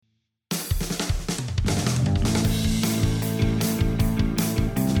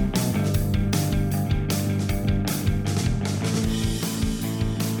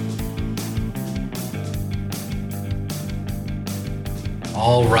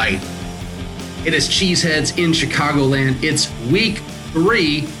All right. It is Cheeseheads in Chicagoland. It's week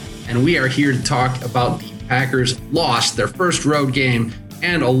 3, and we are here to talk about the Packers lost their first road game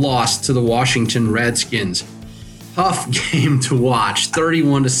and a loss to the Washington Redskins. Tough game to watch.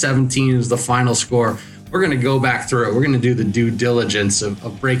 31-17 is the final score. We're going to go back through it. We're going to do the due diligence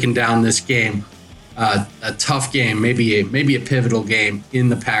of breaking down this game. A tough game, maybe a pivotal game in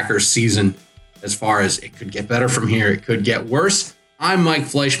the Packers season, as far as it could get better from here. It could get worse. I'm Mike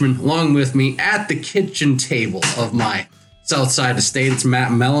Fleischman. Along with me at the kitchen table of my Southside estate, it's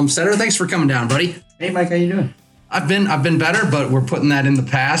Matt Mellumstetter. Thanks for coming down, buddy. Hey, Mike, how you doing? I've been better, but we're putting that in the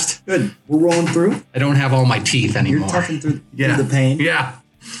past. Good. We're rolling through. I don't have all my teeth anymore. You're toughing through the pain. Yeah.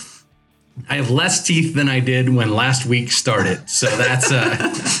 I have less teeth than I did when last week started. So that's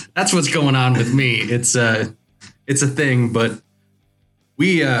what's going on with me. It's a thing, but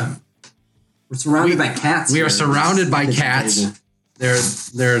we're surrounded by cats. We are surrounded by cats. Table.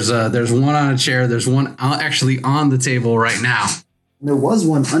 There's one on a chair. There's one actually on the table right now. There was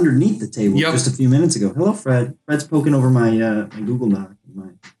one underneath the table just a few minutes ago. Hello, Fred. Fred's poking over my my Google Doc, my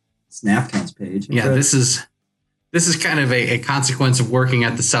Snap Counts page. Hey, yeah, Fred. This is kind of a consequence of working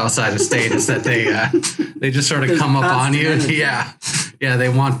at the Southside estate is that they just sort of come up on you. Yeah, they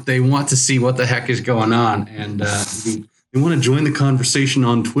want to see what the heck is going on, and they want to join the conversation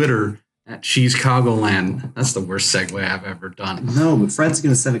on Twitter at Cheesecagoland. That's the worst segue I've ever done. No, but Fred's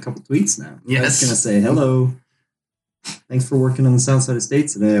going to send a couple tweets now. Yes. Fred's going to say, hello. Thanks for working on the Southside estate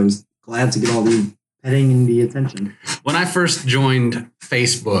today. I was glad to get all the petting and the attention. When I first joined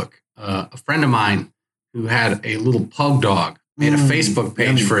Facebook, a friend of mine who had a little pug dog made a Facebook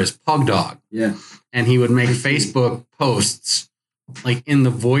page for his pug dog. Yeah. And he would make Facebook posts like in the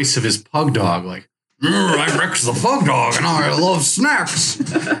voice of his pug dog, like, I'm Rex the pug dog and I love snacks.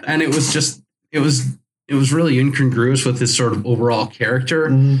 And it was really incongruous with his sort of overall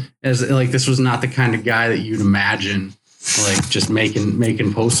character. As like this was not the kind of guy that you'd imagine like just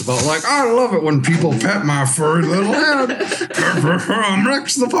making posts about like, I love it when people pet my furry little head. I'm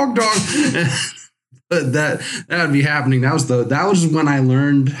Rex the pug dog. But that would be happening. That was when I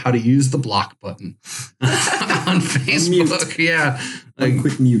learned how to use the block button on Facebook. Yeah, like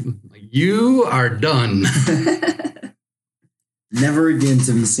quick mute. You are done. Never again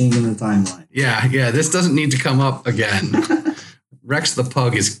to be seen in the timeline. Yeah. This doesn't need to come up again. Rex the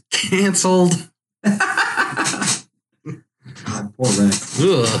pug is canceled. God, poor Rex.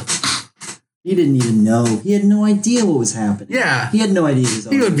 Ugh. He didn't even know. He had no idea what was happening. Yeah. He had no idea.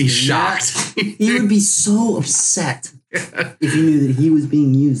 He would be shocked. He would be so upset if he knew that he was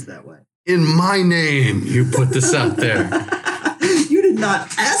being used that way. In my name, you put this out there. You did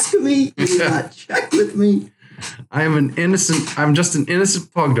not ask me. You did not check with me. I'm just an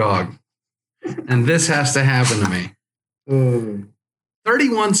innocent pug dog. And this has to happen to me.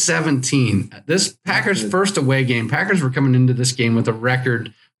 31-17. This Packers' first away game. Packers were coming into this game with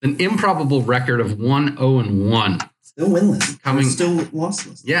an improbable record of 1-0-1. Still winless. Still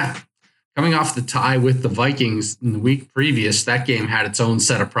lossless. Yeah. Coming off the tie with the Vikings in the week previous, that game had its own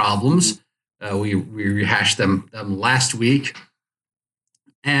set of problems. We rehashed them last week.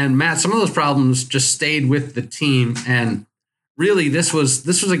 And Matt, some of those problems just stayed with the team. And really, this was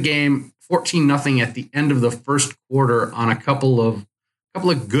a game 14-0 at the end of the first quarter on a couple of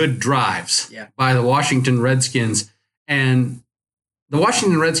good drives by the Washington Redskins. And the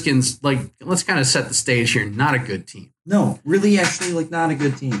Washington Redskins, like, let's kind of set the stage here. Not a good team. No, really, actually, like, not a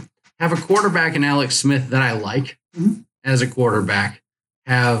good team. Have a quarterback in Alex Smith that I like as a quarterback.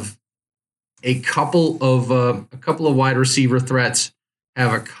 Have a couple of wide receiver threats.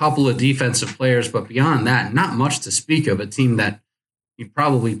 Have a couple of defensive players, but beyond that, not much to speak of. A team that you'd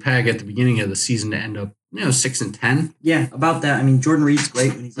probably peg at the beginning of the season to end up, 6-10. Yeah, about that. I mean, Jordan Reed's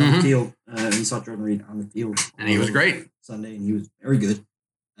great when he's on the field. We saw Jordan Reed on the field, and he was great Sunday, and he was very good.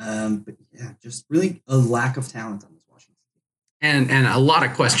 But yeah, just really a lack of talent on this Washington team, and a lot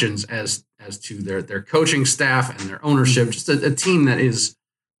of questions as to their coaching staff and their ownership. Just a team that is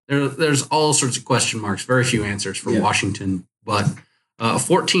there's all sorts of question marks. Very few answers for Washington, but.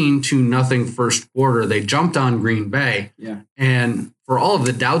 14-0 first quarter. They jumped on Green Bay. Yeah. And for all of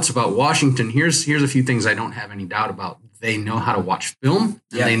the doubts about Washington, here's a few things I don't have any doubt about. They know how to watch film.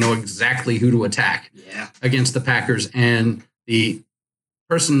 And they know exactly who to attack against the Packers. And the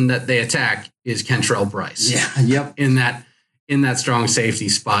person that they attack is Kentrell Brice. Yeah. Yep. In that strong safety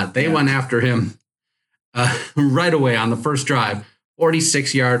spot. They went after him right away on the first drive.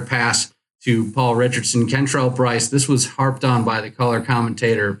 46-yard pass to Paul Richardson. Kentrell Brice, this was harped on by the color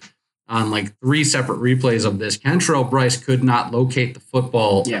commentator on like 3 separate replays of this. Kentrell Brice could not locate the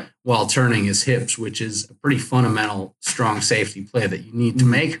football while turning his hips, which is a pretty fundamental strong safety play that you need to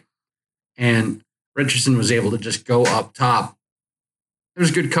make. And Richardson was able to just go up top. There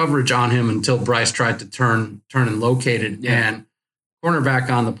was good coverage on him until Bryce tried to turn and locate it. Yeah. And cornerback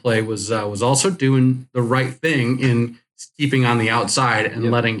on the play was also doing the right thing in keeping on the outside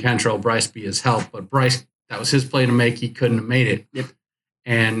and letting Kentrell Bryce be his help. But Bryce, that was his play to make. He couldn't have made it. Yep.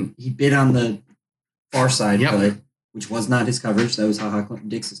 And he bid on the far side play, which was not his coverage. That was HaHa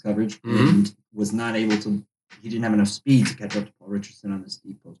Clinton-Dix's coverage, and was not able to. He didn't have enough speed to catch up to Paul Richardson on this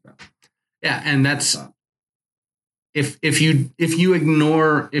deep post route. Yeah, and that's if you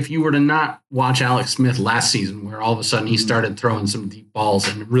were to not watch Alex Smith last season, where all of a sudden he started throwing some deep balls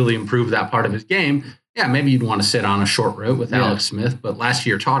and really improved that part of his game. Yeah, maybe you'd want to sit on a short route with Alex Smith, but last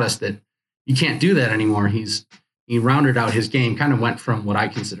year taught us that you can't do that anymore. He rounded out his game, kind of went from what I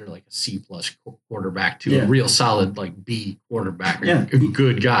consider like a C+ quarterback to a real solid like B quarterback, a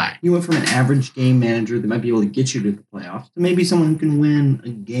good guy. He went from an average game manager that might be able to get you to the playoffs to maybe someone who can win a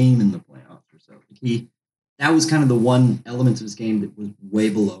game in the playoffs or so. That was kind of the one element of his game that was way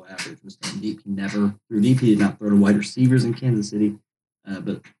below average, was throwing deep. He never threw deep. He did not throw to wide receivers in Kansas City.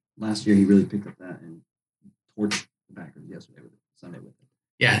 But last year he really picked up that and torched the Packers Sunday with it.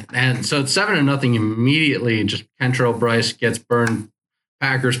 Yeah, and so it's 7-0 immediately. Just Kentrell Bryce gets burned.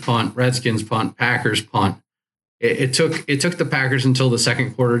 Packers punt, Redskins punt, Packers punt. It took the Packers until the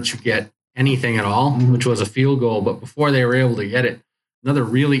second quarter to get anything at all, which was a field goal. But before they were able to get it, another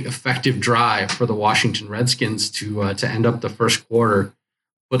really effective drive for the Washington Redskins to end up the first quarter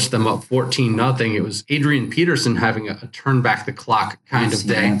puts them up 14-0. It was Adrian Peterson having a turn back the clock kind of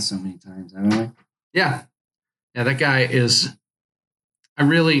day. So many times, haven't we? Yeah, that guy is. I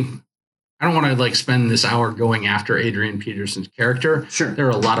don't want to like spend this hour going after Adrian Peterson's character. Sure. There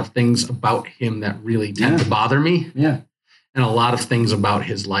are a lot of things about him that really tend to bother me. Yeah. And a lot of things about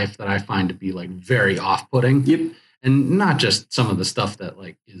his life that I find to be like very off-putting. Yep. And not just some of the stuff that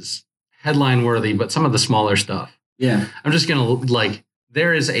like is headline worthy, but some of the smaller stuff. Yeah. I'm just going to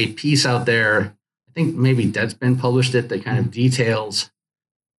there is a piece out there, I think maybe Deadspin published it, that kind of details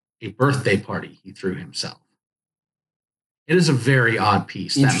a birthday party he threw himself. It is a very odd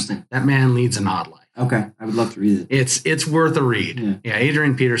piece. Interesting. That man leads an odd life. Okay, I would love to read it. It's worth a read. Yeah,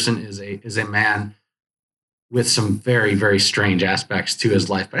 Adrian Peterson is a man with some very, very strange aspects to his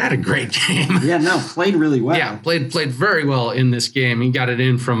life, but had a great game. Yeah, no, played really well. Yeah, played very well in this game. He got it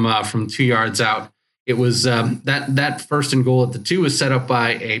in from 2 yards out. It was that first and goal at the 2 was set up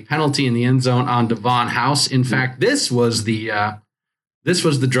by a penalty in the end zone on Devon House. In fact, this was the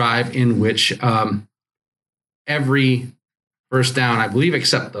drive in which every first down, I believe,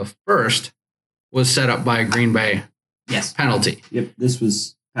 except the first, was set up by a Green Bay penalty. Yep, this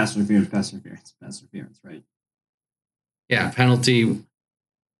was pass interference, right? Yeah, penalty.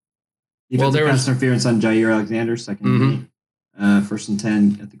 There was pass interference on Jair Alexander, second and 8. First and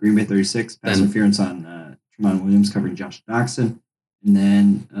 10 at the Green Bay 36. Pass interference on Tramon Williams covering Josh Doxson. And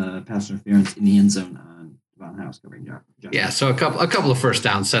then pass interference in the end zone on Devon House covering Josh. Yeah, so a couple of first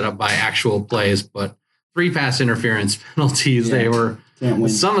downs set up by actual plays, but 3 pass interference penalties. They were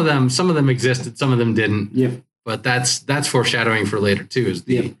some of them existed, some of them didn't. Yep. But that's foreshadowing for later too. Is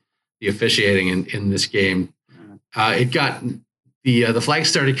the officiating in this game? It got the flags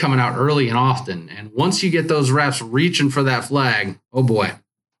started coming out early and often, and once you get those refs reaching for that flag, oh boy,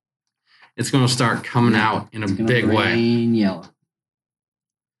 it's going to start coming out in a big way. Yellow.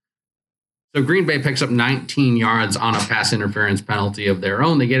 So Green Bay picks up 19 yards on a pass interference penalty of their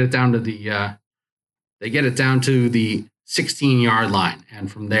own. They get it down to the 16-yard line,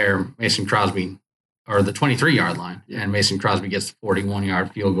 and from there, Mason Crosby, or the 23-yard line, and Mason Crosby gets the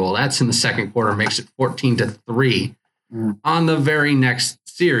 41-yard field goal. That's in the second quarter, makes it 14-3. On the very next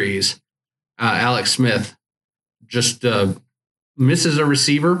series, Alex Smith just misses a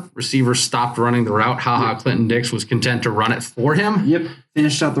receiver. Receiver stopped running the route. HaHa Clinton-Dix was content to run it for him. Yep,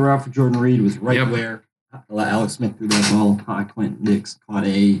 finished out the route for Jordan Reed. Was right where Alex Smith threw that ball. HaHa Clinton-Dix caught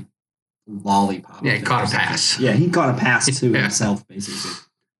a lollipop. Yeah, he caught a pass. Yeah, he caught a pass to himself, basically.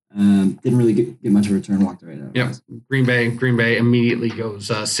 Didn't really get much of a return, walked right out. Yep. Green Bay immediately goes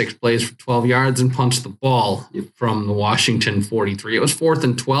 6 plays for 12 yards and punched the ball from the Washington 43. It was 4th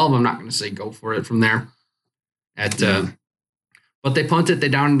and 12. I'm not going to say go for it from there. But they punted, they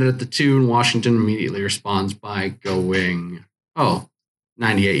downed it at the 2, and Washington immediately responds by going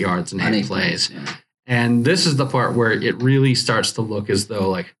 98 yards and 8 plays. Yeah. And this is the part where it really starts to look as though,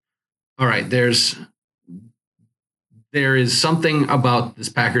 like, all right, there is something about this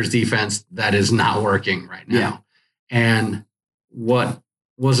Packers defense that is not working right now. Yeah. And what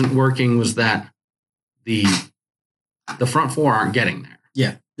wasn't working was that the front four aren't getting there.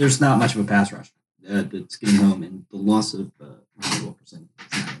 Yeah. there's not much of a pass rush that's getting home, and the loss of Wilkerson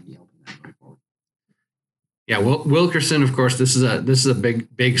is not going to be helping that going forward. Yeah, Wilkerson, of course, this is a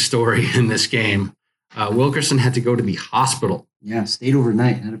big story in this game. Wilkerson had to go to the hospital. Yeah, stayed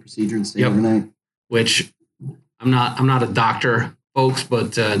overnight, had a procedure and stayed overnight. Which I'm not a doctor, folks,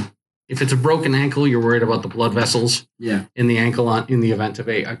 but if it's a broken ankle, you're worried about the blood vessels in the ankle in the event of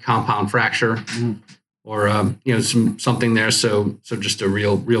a compound fracture or something there. So just a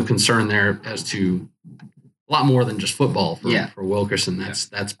real concern there as to a lot more than just football for Wilkerson.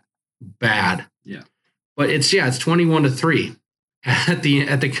 That's bad. Yeah. But it's 21-3 at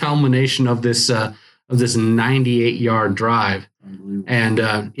the culmination of this 98-yard drive.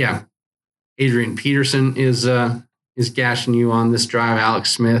 And Adrian Peterson is gashing you on this drive.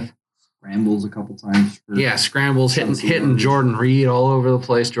 Alex Smith scrambles a couple times. Scrambles, hitting Jordan Reed all over the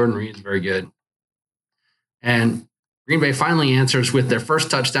place. Jordan Reed's very good. And Green Bay finally answers with their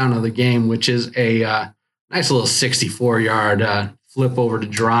first touchdown of the game, which is a nice little 64-yard flip over to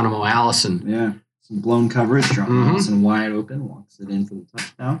Geronimo Allison. Yeah, some blown coverage. Geronimo Allison wide open, walks it in for the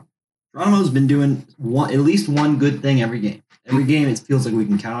touchdown. Geronimo's been doing at least one good thing every game. Every game, it feels like we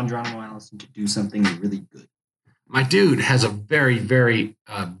can count on Geronimo Allison to do something really good. My dude has a very, very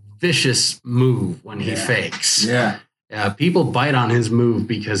vicious move when he fakes. Yeah. People bite on his move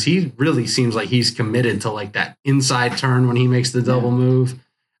because he really seems like he's committed to like that inside turn when he makes the double move.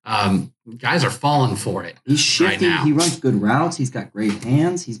 Guys are falling for it. He's shifty. Right now. He runs good routes. He's got great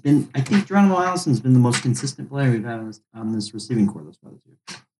hands. I think Geronimo Allison's been the most consistent player we've had on this receiving corps this far this year.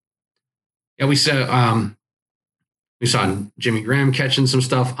 Yeah, we saw Jimmy Graham catching some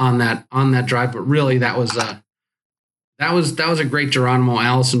stuff on that drive, but really that was a great Geronimo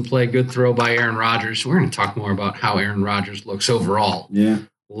Allison play. Good throw by Aaron Rodgers. We're going to talk more about how Aaron Rodgers looks overall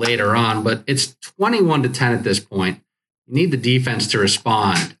later on, but it's 21-10 at this point. You need the defense to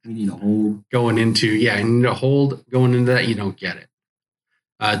respond. You need a hold going into that. You don't get it.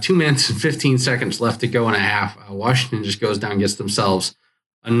 2 minutes and 15 seconds left to go in a half. Washington just goes down and gets themselves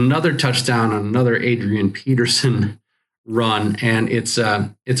another touchdown on another Adrian Peterson run, and it's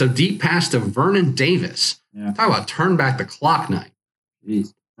a deep pass to Vernon Davis. Yeah. Talk about turn back the clock night.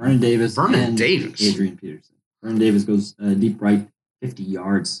 Jeez. Vernon Davis. Adrian Peterson. Vernon Davis goes deep right, 50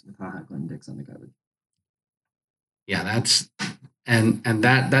 yards with Clinton Dix on the coverage. Yeah, that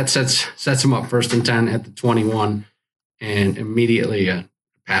sets him up 1st and 10 at the 21, and immediately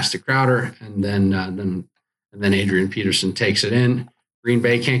pass to Crowder, and then Adrian Peterson takes it in. Green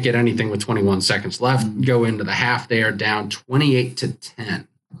Bay can't get anything with 21 seconds left. Go into the half. They are down 28-10.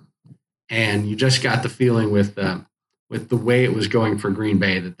 And you just got the feeling with the way it was going for Green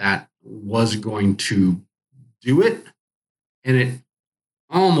Bay that was going to do it. And it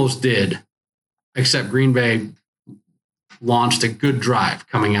almost did, except Green Bay launched a good drive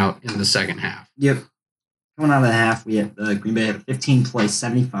coming out in the second half. Yep. Coming out of the half, we had Green Bay had a 15-play,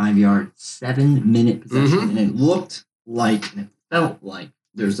 75-yard, 7-minute possession. And it looked like, and it felt like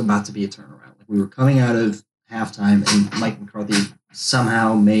there's about to be a turnaround. Like we were coming out of halftime, and Mike McCarthy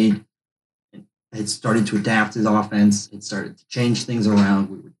somehow had started to adapt his offense. It started to change things around.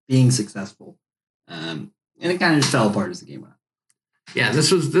 We were being successful, and it kind of just fell apart as the game went on. Yeah,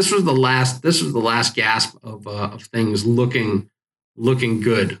 this was the last gasp of things looking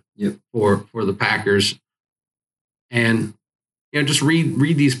good for the Packers, and just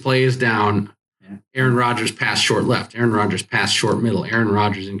read these plays down. Aaron Rodgers pass short left. Aaron Rodgers pass short middle. Aaron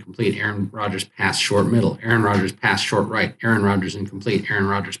Rodgers incomplete. Aaron Rodgers pass short middle. Aaron Rodgers pass short right. Aaron Rodgers incomplete. Aaron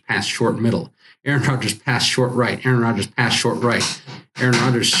Rodgers pass short middle. Aaron Rodgers pass short right. Aaron Rodgers pass short right. Aaron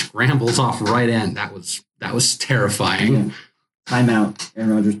Rodgers scrambles off right end. That was terrifying. Yeah. Timeout.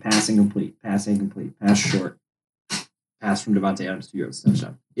 Aaron Rodgers pass incomplete. Pass incomplete. Pass short. Pass from Devontae Adams 2 yards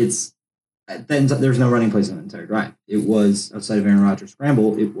touchdown. Then there's no running plays on the entire drive. It was, outside of Aaron Rodgers'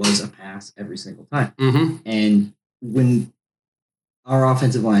 scramble, it was a pass every single time. Mm-hmm. And when our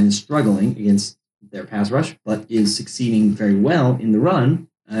offensive line is struggling against their pass rush, but is succeeding very well in the run,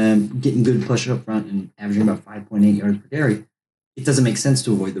 getting good push up front and averaging about 5.8 yards per carry, it doesn't make sense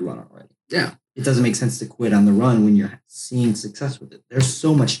to avoid the run already. Yeah. It doesn't make sense to quit on the run when you're seeing success with it. There's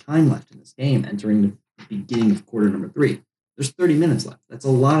so much time left in this game entering the beginning of quarter number 3. There's 30 minutes left. That's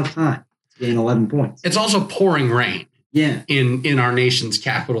a lot of time. Gain 11 points. It's also pouring rain. Yeah. In our nation's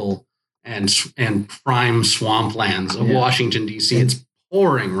capital and prime swamplands of Washington, D.C. It's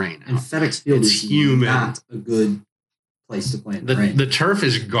pouring rain. And FedEx Field is humid. Not a good place to play in the rain. The turf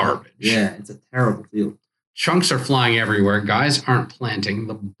is garbage. Yeah, it's a terrible field. Chunks are flying everywhere. Guys aren't planting.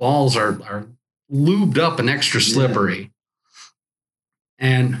 The balls are lubed up and extra slippery. Yeah.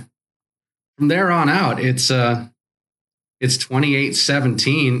 And from there on out, it's It's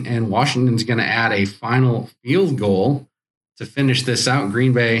 28-17, and Washington's going to add a final field goal to finish this out.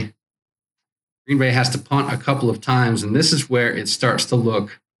 Green Bay has to punt a couple of times, and this is where it starts to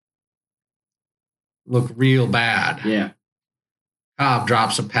look real bad. Yeah. Cobb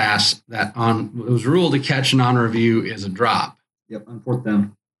drops a pass that it was ruled a catch, and on review is a drop. Yep, on fourth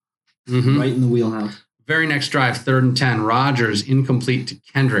down. Mm-hmm. Right in the wheelhouse. Very next drive, 3rd and 10, Rodgers incomplete to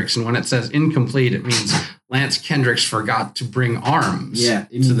Kendricks. And when it says incomplete, it means Lance Kendricks forgot to bring arms to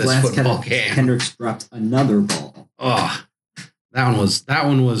this Lance football game. Kendricks dropped another ball. Oh, that was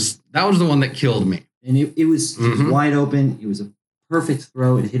the one that killed me. And it was wide open. It was a perfect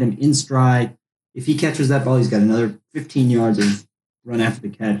throw. It hit him in stride. If he catches that ball, he's got another 15 yards of run after the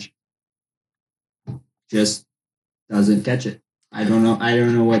catch. Just doesn't catch it. I don't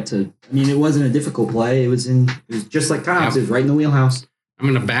know what to. I mean, it wasn't a difficult play. It was just like Cobb's. Yep. It was right in the wheelhouse. I'm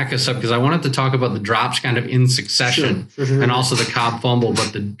going to back us up because I wanted to talk about the drops kind of in succession and also the Cobb fumble.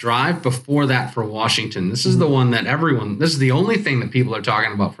 But the drive before that for Washington, this is the one that this is the only thing that people are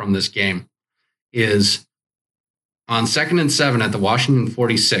talking about from this game, is on 2nd and 7 at the Washington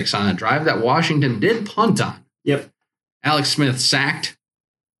 46 on a drive that Washington did punt on. Yep. Alex Smith sacked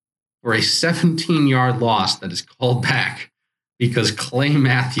for a 17-yard loss that is called back because Clay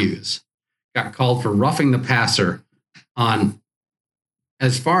Matthews got called for roughing the passer on,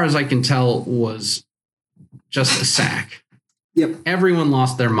 as far as I can tell, was just a sack. Yep. Everyone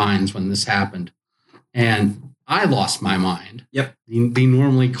lost their minds when this happened. And I lost my mind. Yep. The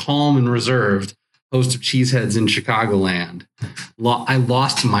normally calm and reserved host of Cheeseheads in Chicagoland. I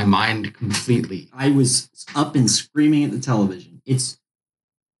lost my mind completely. I was up and screaming at the television. You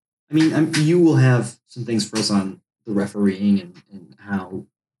will have some things for us on the refereeing and how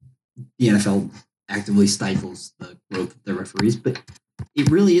the NFL actively stifles the growth of their referees, but it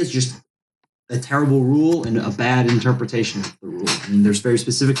really is just a terrible rule and a bad interpretation of the rule. I mean, there's very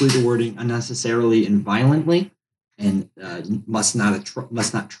specifically the wording unnecessarily and violently, and must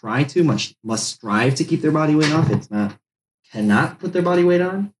strive to keep their body weight off. Cannot put their body weight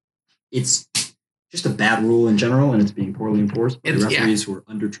on. It's just a bad rule in general, and it's being poorly enforced by referees who are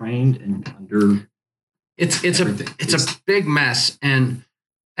undertrained and under. It's a big mess, and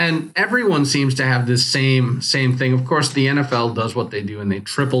everyone seems to have this same thing. Of course, the NFL does what they do, and they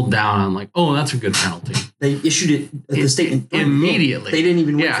tripled down on that's a good penalty. They issued it the statement immediately. They didn't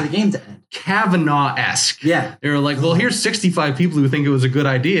even wait for the game to end. Kavanaugh-esque. Yeah. They were like, well, here's 65 people who think it was a good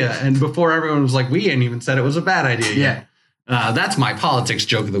idea, and before everyone was like, we ain't even said it was a bad idea yet. That's my politics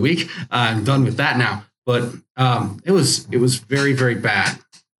joke of the week. I'm done with that now. But it was very, very bad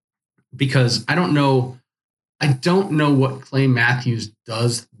because I don't know what Clay Matthews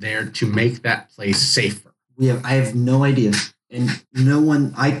does there to make that place safer. I have no idea. And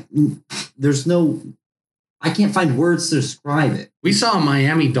I can't find words to describe it. We saw a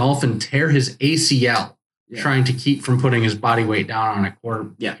Miami Dolphin tear his ACL trying to keep from putting his body weight down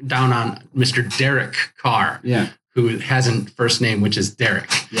on down on Mr. Derek Carr. Yeah. Who has a first name, which is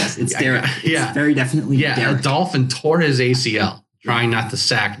Derek. Yes, it's Derek. It's very definitely Derek. A Dolphin tore his ACL trying not to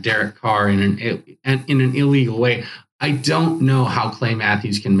sack Derek Carr in an illegal way. I don't know how Clay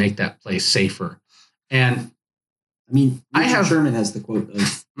Matthews can make that place safer. And Richard Sherman has the quote of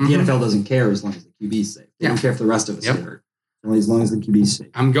the NFL doesn't care as long as the QB's safe. They don't care if the rest of us get hurt. Only as long as the QB's safe.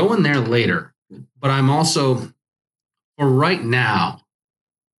 I'm going there later, but I'm also, for right now,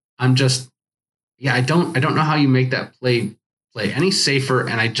 I'm just, I don't know how you make that play any safer,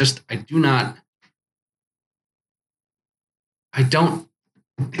 and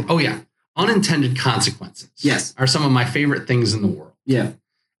unintended consequences are some of my favorite things in the world. Yeah.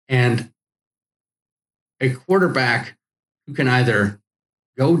 And a quarterback who can either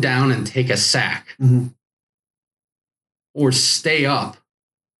go down and take a sack or stay up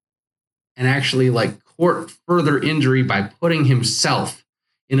and actually court further injury by putting himself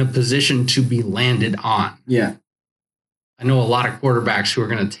in a position to be landed on. Yeah. I know a lot of quarterbacks who are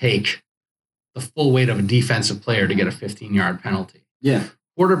going to take the full weight of a defensive player to get a 15-yard penalty. Yeah.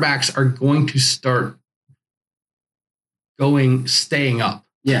 Quarterbacks are going to start staying up.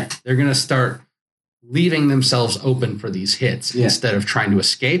 Yeah. They're going to start leaving themselves open for these hits instead of trying to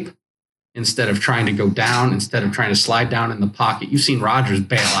escape, instead of trying to go down, instead of trying to slide down in the pocket. You've seen Rodgers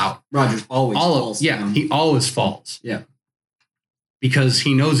bail out. Rodgers always falls down. He always falls. Yeah. Because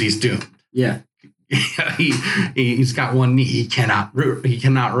he knows he's doomed. Yeah. He's got one knee. He cannot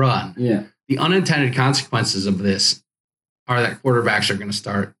run. Yeah. The unintended consequences of this are that quarterbacks are going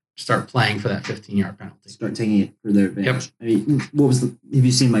to start playing for that 15-yard penalty. Start taking it for their advantage. Yep. Have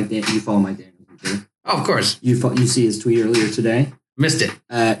you seen Mike Daniels? You follow Mike Daniels? Oh, of course. You see his tweet earlier today? Missed it.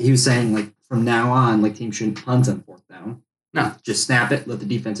 He was saying, from now on, teams shouldn't punt on fourth down. No. Just snap it, let the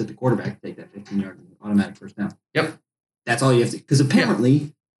defense hit the quarterback, take that 15-yard automatic first down. Yep. That's all you have to. Because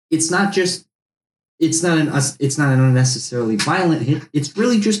apparently, it's not an unnecessarily violent hit. It's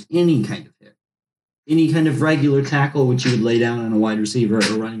really just any kind of hit, any kind of regular tackle which you would lay down on a wide receiver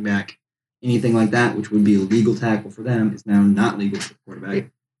or running back, anything like that, which would be a legal tackle for them, is now not legal for the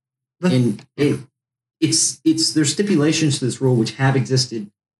quarterback. And there's stipulations to this rule which have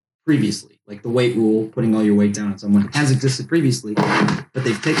existed previously, like the weight rule, putting all your weight down on someone, has existed previously, but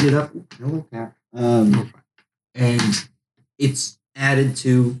they've taken it up. And it's added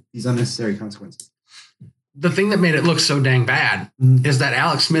to these unnecessary consequences. The thing that made it look so dang bad is that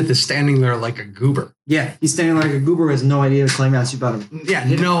Alex Smith is standing there like a goober. Yeah, he's standing like a goober, has no idea the Clay Matthews about him. Yeah,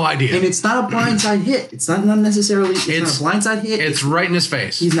 no idea. And it's not a blindside hit. It's not unnecessarily. It's not a blindside hit. It's right in his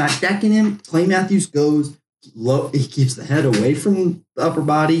face. He's not decking him. Clay Matthews goes low. He keeps the head away from the upper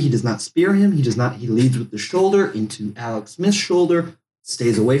body. He does not spear him. He leads with the shoulder into Alex Smith's shoulder.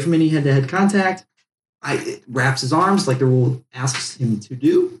 Stays away from any head-to-head contact. Wraps his arms like the rule asks him to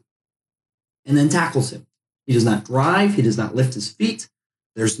do, and then tackles him. He does not drive. He does not lift his feet.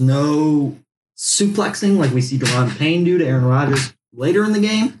 There's no suplexing like we see Daron Payne do to Aaron Rodgers later in the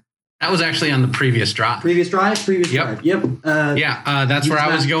game. That was actually on the previous drive. Previous drive. Yep. That's where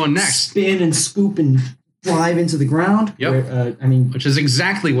I was going next. Spin and scoop and drive into the ground. Yep. Which is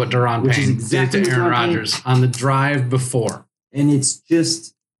exactly what Daron Payne did to Aaron Rodgers on the drive before. And it's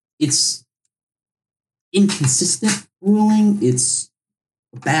inconsistent ruling. It's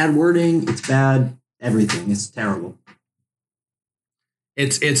bad wording. It's bad everything. It's terrible.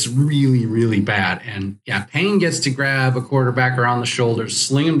 It's really, really bad. And yeah, Payne gets to grab a quarterback around the shoulders,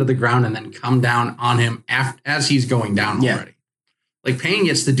 sling him to the ground, and then come down on him as he's going down already. Like Payne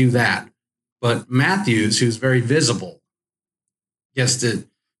gets to do that. But Matthews, who's very visible, gets to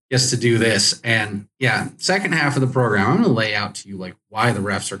do this. And yeah, second half of the program, I'm going to lay out to you like why the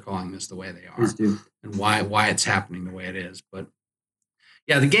refs are calling this the way they are. Please do. And why it's happening the way it is. But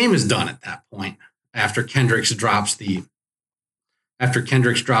yeah, the game is done at that point. After Kendricks drops the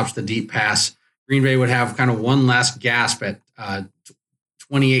deep pass, Green Bay would have kind of one last gasp at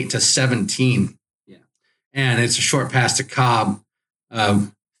 28-17. Yeah. And it's a short pass to Cobb.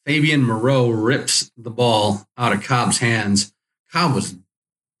 Fabian Moreau rips the ball out of Cobb's hands. Cobb was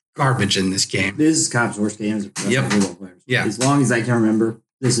garbage in this game. This is Cobb's worst game as a professional football player. Yeah. As long as I can remember,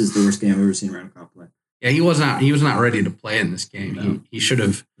 this is the worst game I've ever seen Randall Cobb play. Yeah, he was not ready to play in this game. No. He should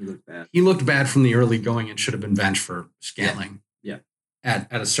have. He looked bad. He looked bad from the early going and should have been benched for Scantling. Yeah. At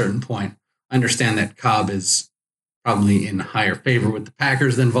a certain point, I understand that Cobb is probably in higher favor with the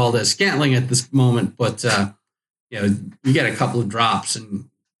Packers than Valdez Scantling at this moment, but you get a couple of drops and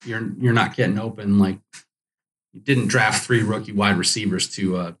you're not getting open. Like you didn't draft 3 rookie wide receivers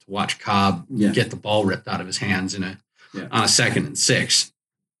to watch Cobb get the ball ripped out of his hands on a 2nd and 6.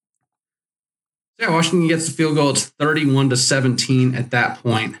 Yeah, Washington gets the field goal. It's 31-17 at that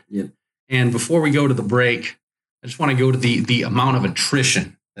point. Yep. And before we go to the break, I just want to go to the amount of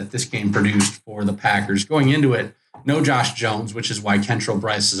attrition that this game produced for the Packers. Going into it, no Josh Jones, which is why Kentrell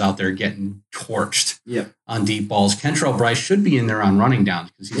Bryce is out there getting torched on deep balls. Kentrell Bryce should be in there on running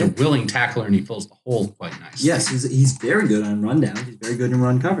downs because he's a willing tackler and he fills the hole quite nicely. Yes, he's very good on rundowns. He's very good in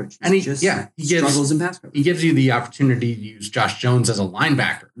run coverage. And he struggles in pass coverage. He gives you the opportunity to use Josh Jones as a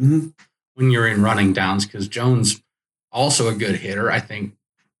linebacker. Mm-hmm. When you're in running downs, because Jones also a good hitter. I think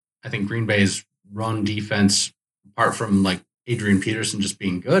Green Bay's run defense, apart from like Adrian Peterson just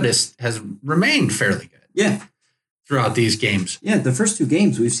being good, has remained fairly good. Yeah. Throughout these games. Yeah, the first 2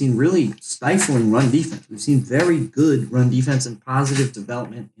 games we've seen really stifling run defense. We've seen very good run defense and positive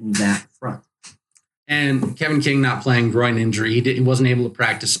development in that front. And Kevin King not playing, groin injury. He wasn't able to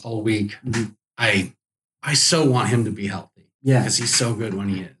practice all week. Mm-hmm. I so want him to be healthy. Yeah. Because he's so good when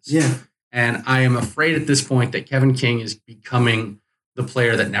he is. Yeah. And I am afraid at this point that Kevin King is becoming the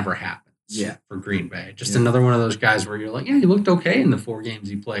player that never happens for Green Bay. Just another one of those guys where you're like, he looked okay in the 4 games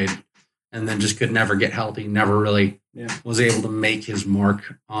he played and then just could never get healthy, never really was able to make his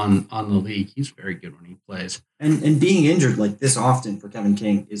mark on the league. He's very good when he plays. And being injured like this often for Kevin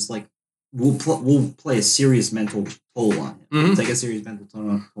King is like, will play a serious mental toll on him. Mm-hmm. Take a serious mental toll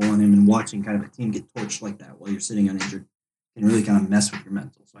on him, and watching kind of a team get torched like that while you're sitting uninjured can really kind of mess with your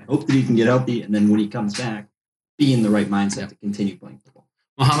mental. So I hope that he can get healthy, and then when he comes back, be in the right mindset to continue playing football.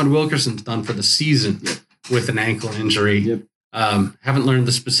 Muhammad Wilkerson's done for the season with an ankle injury. Yep. Haven't learned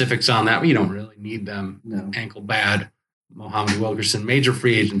the specifics on that. You don't really need them. No. Ankle bad. Muhammad Wilkerson, major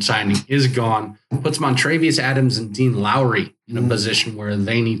free agent signing, is gone. Puts Montravius Adams and Dean Lowry in a position where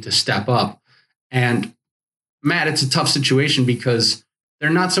they need to step up. And Matt, it's a tough situation because they're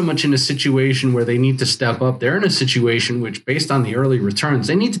not so much in a situation where they need to step up. They're in a situation which, based on the early returns,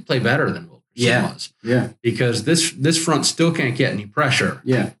 they need to play better than Wilkerson was. Yeah. Because this front still can't get any pressure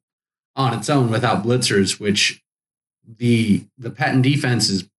on its own without blitzers, which the Patton defense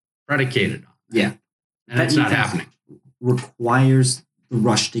is predicated on. Yeah. And it's not happening. Requires the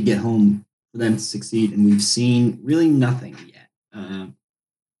rush to get home for them to succeed, and we've seen really nothing yet.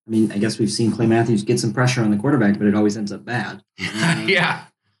 I mean, I guess we've seen Clay Matthews get some pressure on the quarterback, but it always ends up bad. Yeah.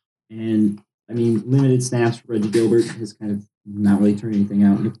 And, I mean, limited snaps for Reggie Gilbert has kind of not really turned anything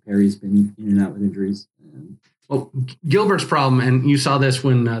out. Nick Perry's been in and out with injuries. Well, Gilbert's problem, and you saw this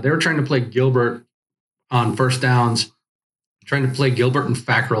when they were trying to play Gilbert on first downs, trying to play Gilbert and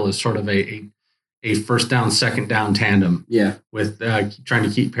Fackrell as sort of a first down, second down tandem. Yeah. With trying to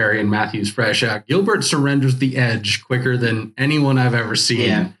keep Perry and Matthews fresh. Gilbert surrenders the edge quicker than anyone I've ever seen.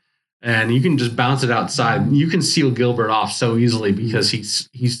 Yeah. And you can just bounce it outside. You can seal Gilbert off so easily because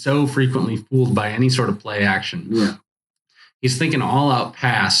he's so frequently fooled by any sort of play action. Yeah. He's thinking all out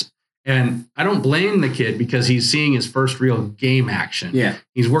pass. And I don't blame the kid because he's seeing his first real game action. Yeah.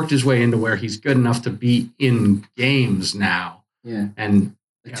 He's worked his way into where he's good enough to be in games now. Yeah. And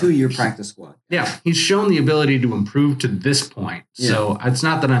a 2-year practice squad. Yeah. He's shown the ability to improve to this point. Yeah. So it's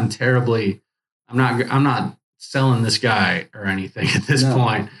not that I'm not selling this guy or anything at this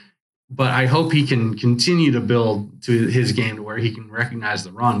point. But I hope he can continue to build to his game to where he can recognize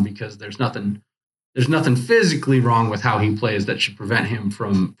the run, because there's nothing physically wrong with how he plays that should prevent him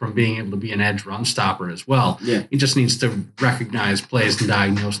from being able to be an edge run stopper as well. Yeah. He just needs to recognize plays and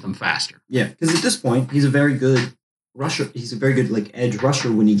diagnose them faster. Yeah, because at this point he's a very good rusher. He's a very good edge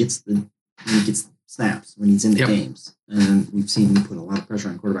rusher when he gets snaps, when he's in the games. And we've seen him put a lot of pressure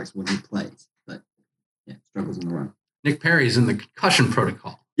on quarterbacks when he plays, but struggles in the run. Nick Perry's in the concussion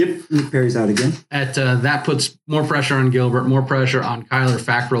protocol. Yep, Nick Perry's out again. That puts more pressure on Gilbert, more pressure on Kyler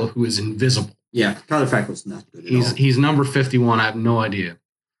Fackrell, who is invisible. Yeah, Kyler Fackrell's not good at all. He's number 51. I have no idea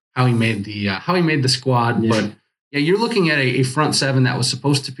how he made the squad, but you're looking at a front seven that was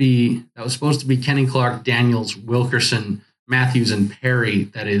supposed to be Kenny Clark, Daniels, Wilkerson, Matthews, and Perry.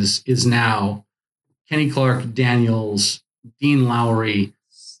 That is now Kenny Clark, Daniels, Dean Lowry,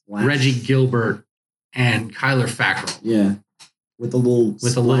 Reggie Gilbert, and Kyler Fackrell. Yeah. With a little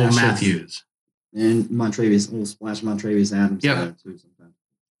Matthews and Montrevious, a little splash of Montrevious Adams. Yep. Too sometimes.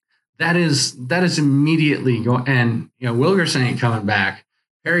 That is immediately going, and Wilkerson ain't coming back.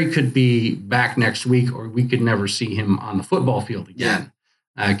 Perry could be back next week, or we could never see him on the football field again.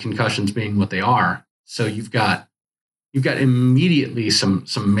 Concussions being what they are, so you've got immediately some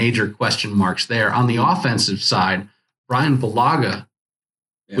major question marks there on the offensive side. Brian Bulaga.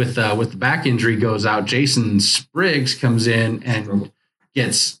 With the back injury goes out. Jason Spriggs comes in and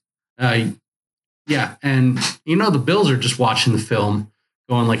gets and the Bills are just watching the film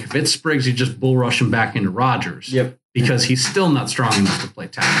going like, if it's Spriggs, you just bull rush him back into Rodgers. Yep. Because he's still not strong enough to play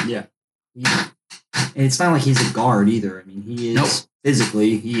tackle. Yeah. And it's not like he's a guard either. I mean, he is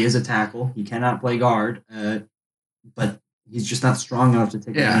physically, he is a tackle. He cannot play guard, but he's just not strong enough to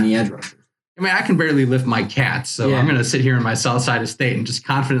take on any edge rushers. I mean, I can barely lift my cat, so I'm going to sit here in my south side of state and just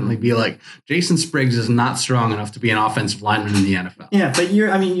confidently be like, Jason Spriggs is not strong enough to be an offensive lineman in the NFL. Yeah, but you're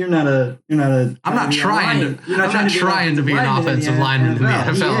not a. I'm not trying to be an offensive lineman in the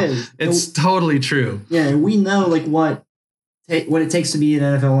NFL. It's totally true. Yeah, we know what it takes to be an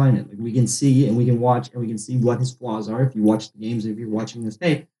NFL lineman. Like, we can see and we can watch and we can see what his flaws are. If you watch the games, if you're watching this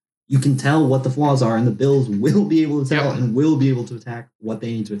tape, you can tell what the flaws are, and the Bills will be able to tell and will be able to attack what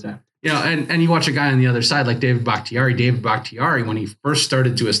they need to attack. And you watch a guy on the other side like David Bakhtiari. David Bakhtiari, when he first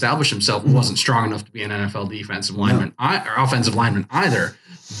started to establish himself, wasn't strong enough to be an NFL defensive lineman or offensive lineman either.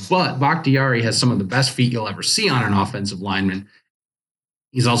 But Bakhtiari has some of the best feet you'll ever see on an offensive lineman.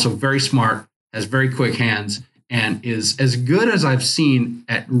 He's also very smart, has very quick hands, and is as good as I've seen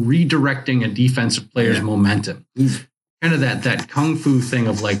at redirecting a defensive player's momentum. He's kind of that kung fu thing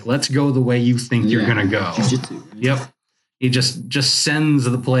of like, let's go the way you think you're going to go. Jiu-jitsu. Yep. He just sends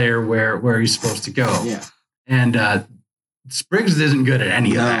the player where he's supposed to go. Yeah. And Spriggs isn't good at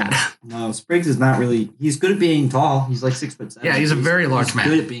any of that. No, Spriggs is not really. He's good at being tall. He's like 6'7". Yeah, he's a very large man.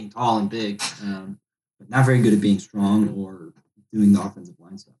 He's good at being tall and big, but not very good at being strong or doing the offensive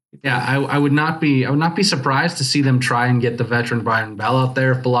line stuff. Yeah, I would not be surprised to see them try and get the veteran Brian Bell out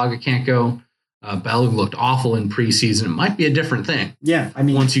there if Bulaga can't go. Bell looked awful in preseason. It might be a different thing. Yeah, I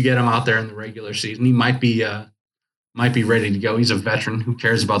mean, once you get him out there in the regular season, he might be ready to go. He's a veteran. Who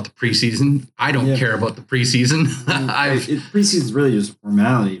cares about the preseason? I don't care about the preseason. Preseason is really just a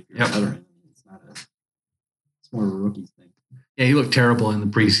formality if you're a veteran. It's more of a rookie thing. Yeah, he looked terrible in the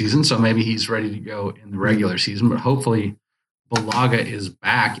preseason, so maybe he's ready to go in the regular season. But hopefully Bulaga is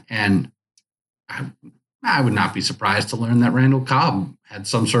back, and I would not be surprised to learn that Randall Cobb had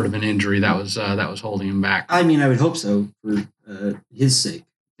some sort of an injury that was holding him back. I mean, I would hope so for his sake,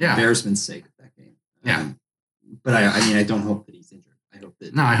 embarrassment's sake of that game. But I don't hope that he's injured.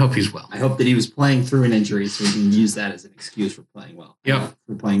 I hope he's well. I hope that he was playing through an injury, so he can use that as an excuse for playing well.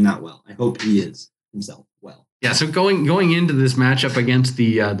 For playing not well. I hope he is himself well. Yeah. So going into this matchup against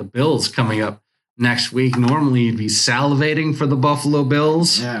the Bills coming up next week, normally you'd be salivating for the Buffalo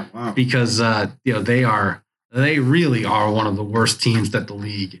Bills. Yeah. Wow. Because they really are one of the worst teams that the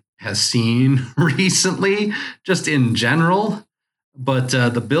league has seen recently, just in general. But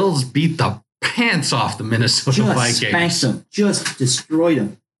the Bills beat the pants off the Minnesota Vikings. Spanked them. Just destroyed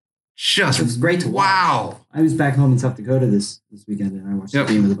them. It was great to watch. Wow. I was back home in South Dakota this weekend, and I watched the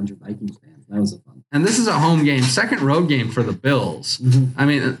game with a bunch of Vikings fans. That was fun. And this is a home game, second road game for the Bills. Mm-hmm. I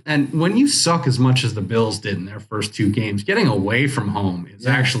mean, and when you suck as much as the Bills did in their first two games, getting away from home is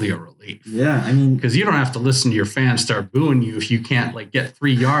actually a relief. Yeah, I mean, because you don't have to listen to your fans start booing you if you can't get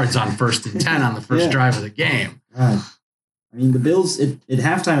 3 yards on 1st and 10 on the first drive of the game. I mean, the Bills at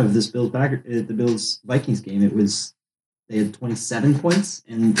halftime of this the Bills Vikings game, they had 27 points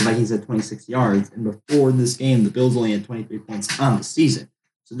and the Vikings had 26 yards. And before this game, the Bills only had 23 points on the season.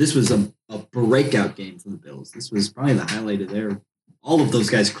 So this was a breakout game for the Bills. This was probably the highlight of all of those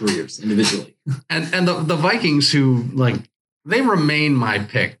guys' careers individually. And the Vikings, who they remain my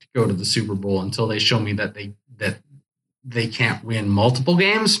pick to go to the Super Bowl until they show me that they can't win multiple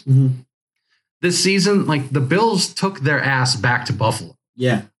games. Mm-hmm. This season, the Bills took their ass back to Buffalo.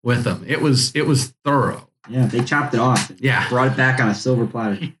 Yeah, with them, it was thorough. Yeah, they chopped it off. Brought it back on a silver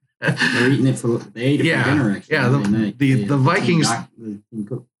platter. They're eating it for dinner. Actually, the Vikings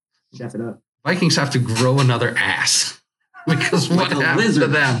chef it up. Vikings have to grow another ass. Because what happened to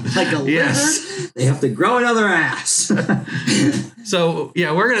them? Like a lizard, they have to grow another ass. So,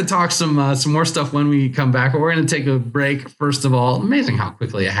 we're going to talk some more stuff when we come back. But we're going to take a break. First of all, amazing how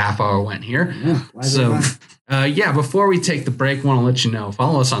quickly a half hour went here. Before we take the break, I want to let you know,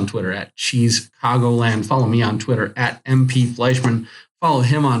 follow us on Twitter at CheeseCagoland. Follow me on Twitter at MP Fleischman. Follow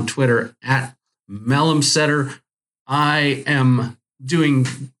him on Twitter at Mellumsetter. I am doing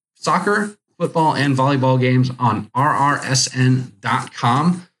soccer, football, and volleyball games on RRSN.com.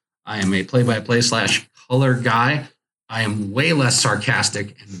 I am a play-by-play /color guy. I am way less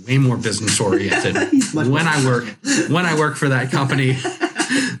sarcastic and way more business-oriented when I work for that company.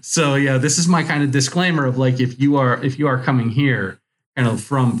 So this is my kind of disclaimer of if you are coming here kind of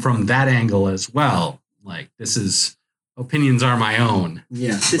from that angle as well. This is opinions are my own.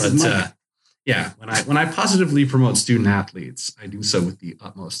 Yeah. When I positively promote student athletes, I do so with the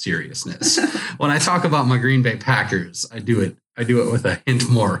utmost seriousness. When I talk about my Green Bay Packers, I do it with a hint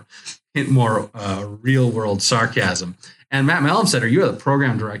more real world sarcasm. And Matt Mellumsetter, you are the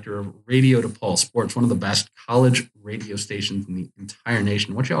program director of Radio DePaul Sports, one of the best college radio stations in the entire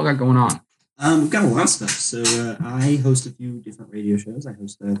nation. What y'all got going on? We've got a lot of stuff. So I host a few different radio shows. I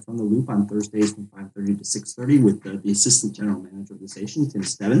host From the Loop on Thursdays from 5:30 to 6:30 with the assistant general manager of the station, Tim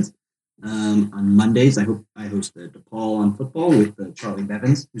Stebbins. On Mondays, I host DePaul on Football with Charlie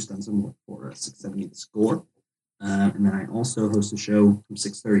Bevins, who's done some work for 670 The Score. And then I also host a show from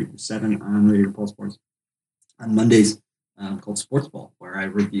 6:30 to 7 on Radio DePaul Sports on Mondays called Sports Ball, where I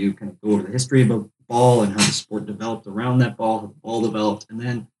review, kind of go over the history of a ball and how the sport developed around that ball, how the ball developed. And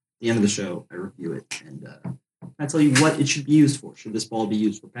then at the end of the show, I review it and I tell you what it should be used for. Should this ball be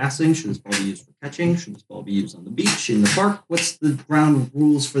used for passing? Should this ball be used for catching? Should this ball be used on the beach, in the park? What's the ground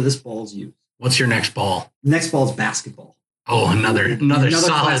rules for this ball's use? What's your next ball? Next ball is basketball. Oh, another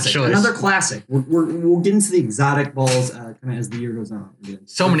solid classic. choice. Another classic. We'll get into the exotic balls kind of as the year goes on.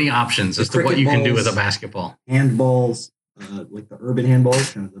 So many options as to what you can do with a basketball. Handballs, like the urban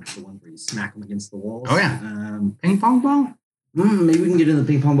handballs, kind of the ones where you smack them against the walls. Oh, yeah. Ping pong ball? Maybe we can get into the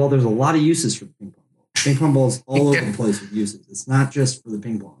ping pong ball. There's a lot of uses for the ping pong ball. Ping pong ball is all over the place with uses. It's not just for the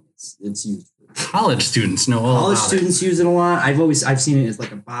ping pong. It's used for college students know all college about students it. Use it a lot. I've seen it as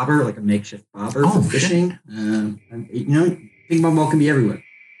like a bobber, like a makeshift bobber for fishing. Ping pong ball can be everywhere.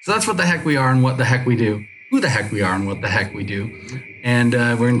 So that's what the heck we are and what the heck we do. Who the heck we are and what the heck we do. And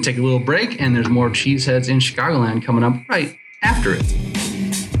we're going to take a little break, and there's more Cheeseheads in Chicagoland coming up right after it.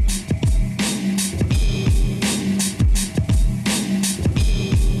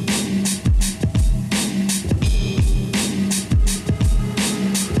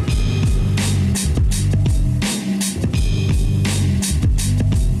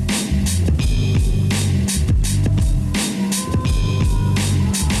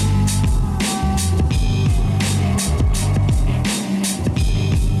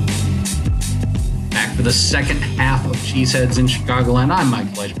 for the second half of Cheeseheads in Chicagoland. I'm Mike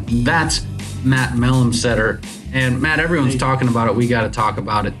Fleischman. That's Matt Mellemsetter. And Matt, everyone's talking about it. We got to talk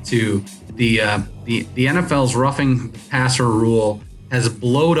about it too. The NFL's roughing the passer rule has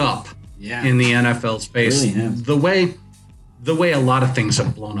blowed up in the NFL's face. Really the way a lot of things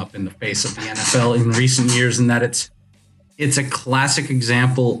have blown up in the face of the NFL in recent years, and that it's a classic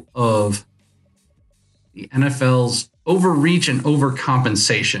example of the NFL's overreach and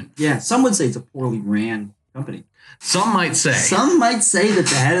overcompensation. Yeah, some would say it's a poorly ran company. Some might say that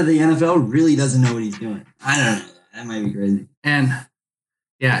the head of the NFL really doesn't know what he's doing. I don't know. That might be crazy. And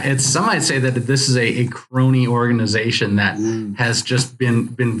yeah, some might say that this is a crony organization that has just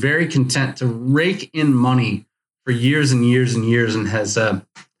been very content to rake in money for years and years and years, and has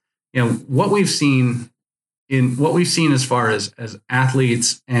what we've seen as far as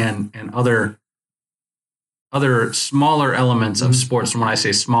athletes and other smaller elements of sports. And when I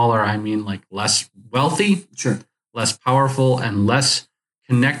say smaller, I mean like less wealthy, sure, less powerful, and less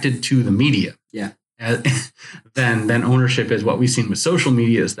connected to the media. Yeah. Than ownership is. What we've seen with social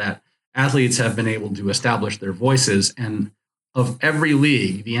media is that athletes have been able to establish their voices, and of every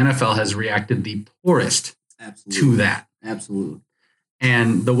league, the NFL has reacted the poorest to that. Absolutely.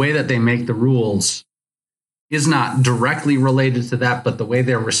 And the way that they make the rules is not directly related to that, but the way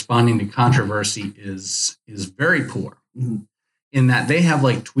they're responding to controversy is very poor. In that they have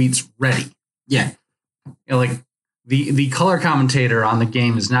like tweets ready. Yeah. Like the color commentator on the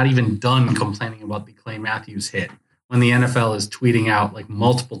game is not even done complaining about the Clay Matthews hit when the NFL is tweeting out like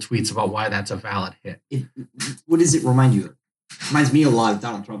multiple tweets about why that's a valid hit. What does it remind you of? It reminds me a lot of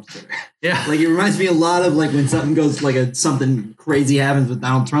Donald Trump's Twitter. Yeah. Like it reminds me a lot of like when something goes like something crazy happens with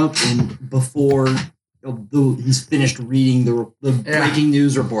Donald Trump, and before he's finished reading the breaking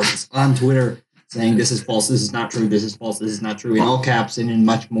news reports on Twitter saying this is false, this is not true, this is false, this is not true, in all caps and in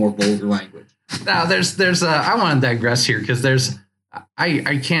much more vulgar language. Now there's I want to digress here because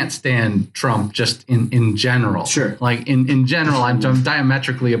I can't stand Trump just in general. Sure. Like in general, I'm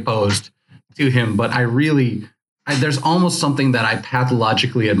diametrically opposed to him, but there's almost something that I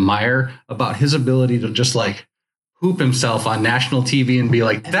pathologically admire about his ability to just like hoop himself on national TV and be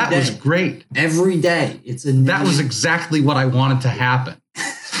like, that was great. Every day. That was exactly what I wanted to happen.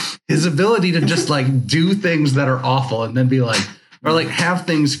 His ability to just like do things that are awful and then be like, or like have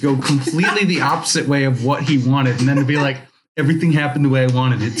things go completely the opposite way of what he wanted, and then to be like, everything happened the way I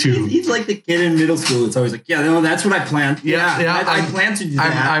wanted it to. He's like the kid in middle school. It's always like, yeah, no, that's what I planned. I planned to do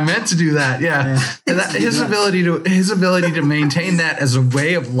that. I meant to do that. Yeah. And his ability to maintain that as a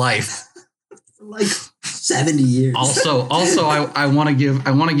way of life for like 70 years. Also, I want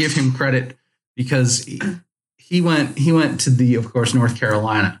to give him credit because he went to the, of course, North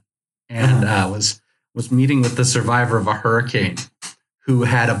Carolina, and was meeting with the survivor of a hurricane who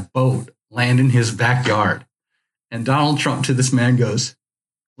had a boat land in his backyard. And Donald Trump to this man goes,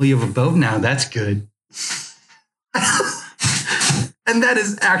 well, you have a boat now. That's good. And that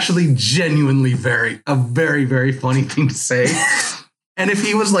is actually genuinely a very, very funny thing to say. And if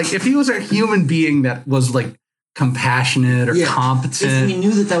he was a human being that was like compassionate or competent. If he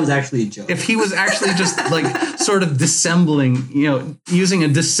knew that was actually a joke. If he was actually just like sort of dissembling, using a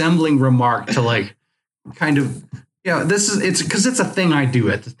dissembling remark to like kind of, it's because it's a thing I do.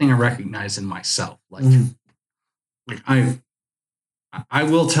 It's a thing I recognize in myself. Like, I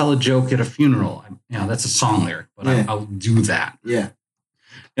will tell a joke at a funeral. That's a song lyric, but I'll do that. Yeah.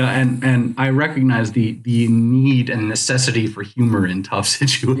 And I recognize the need and necessity for humor in tough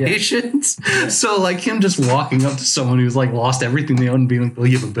situations. Yeah. So like him just walking up to someone who's like lost everything they own and being like, well,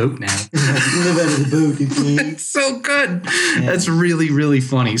 you have a boat now. You live out of the boat, it's so good. Yeah. That's really, really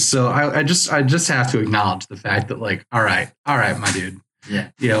funny. So I just have to acknowledge the fact that like, all right, my dude. Yeah.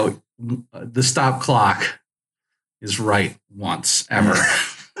 The stop clock is right once ever.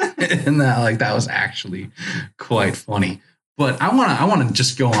 And that was actually quite funny. But I want to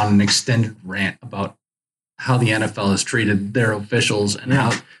just go on an extended rant about how the NFL has treated their officials and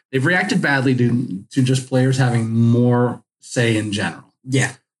how they've reacted badly to just players having more say in general.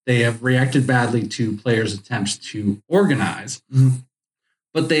 Yeah. They have reacted badly to players' attempts to organize,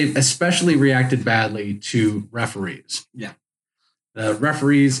 but they've especially reacted badly to referees. Yeah. The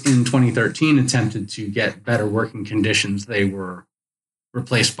referees in 2013 attempted to get better working conditions. They were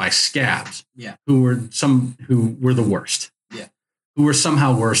replaced by scabs, who were the worst. Who were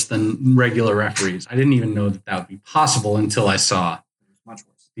somehow worse than regular referees. I didn't even know that would be possible until I saw much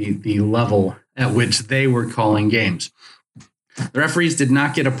worse. The level at which they were calling games. The referees did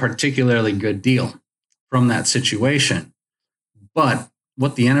not get a particularly good deal from that situation. But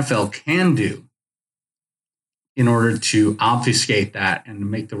what the NFL can do in order to obfuscate that and to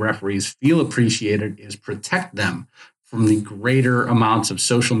make the referees feel appreciated is protect them from the greater amounts of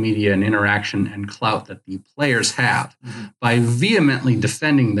social media and interaction and clout that the players have by vehemently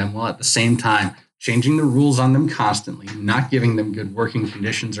defending them while at the same time changing the rules on them constantly, not giving them good working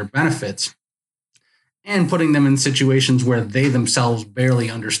conditions or benefits, and putting them in situations where they themselves barely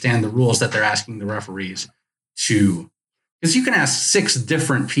understand the rules that they're asking the referees to. Because you can ask 6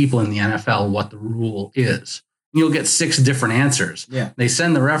 different people in the NFL what the rule is. You'll get 6 different answers. Yeah. They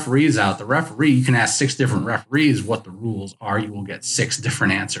send the referees out. The referee, you can ask 6 different referees what the rules are. You will get 6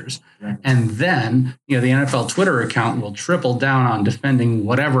 different answers. Right. And then, the NFL Twitter account will triple down on defending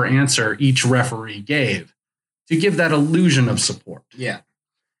whatever answer each referee gave to give that illusion of support. Yeah.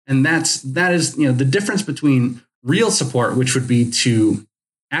 And that is the difference between real support, which would be to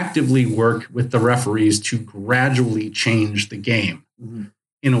actively work with the referees to gradually change the game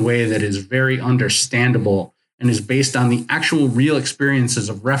in a way that is very understandable and is based on the actual real experiences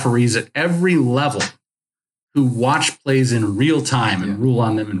of referees at every level who watch plays in real time and rule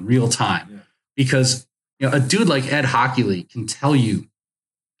on them in real time. Yeah. Because a dude like Ed Hockley can tell you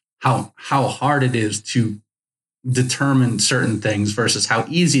how hard it is to determine certain things versus how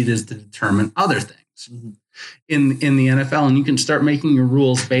easy it is to determine other things in the NFL. And you can start making your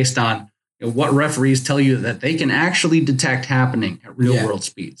rules based on what referees tell you that they can actually detect happening at real world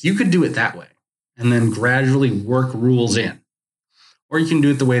speeds. You could do it that way and then gradually work rules in. Or you can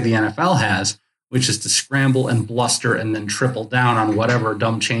do it the way the NFL has, which is to scramble and bluster and then triple down on whatever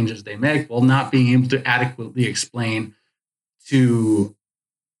dumb changes they make while not being able to adequately explain to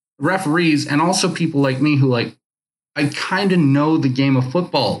referees and also people like me who I kind of know the game of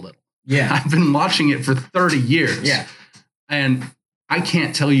football a little. Yeah. I've been watching it for 30 years. Yeah. And I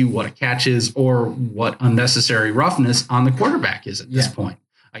can't tell you what a catch is or what unnecessary roughness on the quarterback is at this point.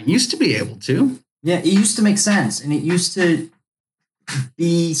 I used to be able to. Yeah, it used to make sense. And it used to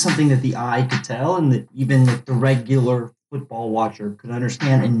be something that the eye could tell and that even the regular football watcher could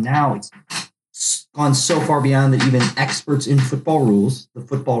understand. And now it's gone so far beyond that even experts in football rules, the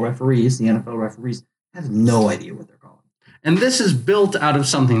football referees, the NFL referees, have no idea what they're calling. And this is built out of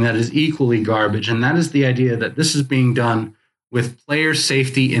something that is equally garbage, and that is the idea that this is being done with player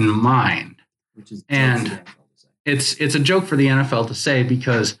safety in mind. Which is it's a joke for the NFL to say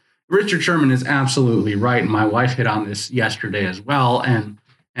because Richard Sherman is absolutely right, and my wife hit on this yesterday as well, and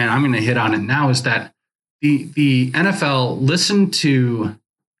I'm going to hit on it now, is that the NFL listened to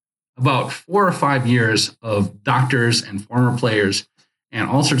about 4 or 5 years of doctors and former players and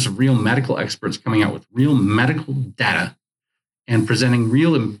all sorts of real medical experts coming out with real medical data and presenting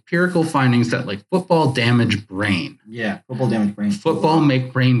real empirical findings that football damage brain. Yeah, football damage brain. Football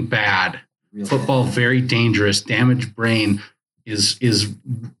make brain bad. Real football bad. Very dangerous. Damaged brain is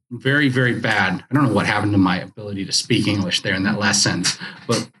very, very bad. I don't know what happened to my ability to speak English there in that last sentence,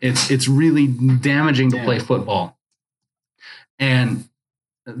 but it's really damaging to play football. And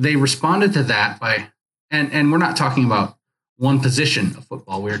they responded to that by, and we're not talking about one position of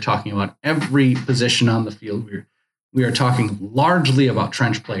football. We are talking about every position on the field. We are talking largely about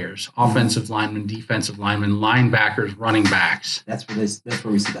trench players, offensive linemen, defensive linemen, linebackers, running backs. That's where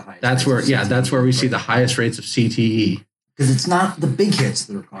we see the highest. That's where we see the highest rates of CTE. Because it's not the big hits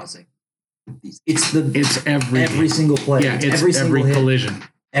that are causing these. It's every single play. Yeah, it's every collision.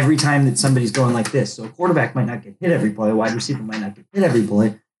 Every time that somebody's going like this. So a quarterback might not get hit every play. A wide receiver might not get hit every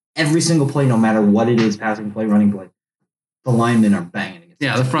play. Every single play, no matter what it is, passing play, running play, the linemen are banging against.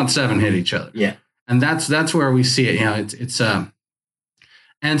 Yeah, the front seven hit each other. Yeah. And that's where we see it. And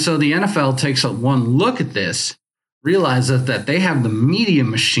so the NFL takes one look at this, realizes that they have the media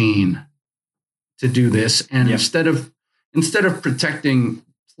machine to do this, and instead of protecting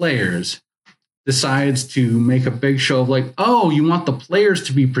players, decides to make a big show of oh, you want the players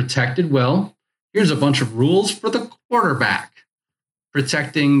to be protected? Well, here's a bunch of rules for the quarterback,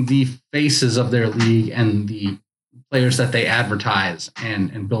 protecting the faces of their league and the players that they advertise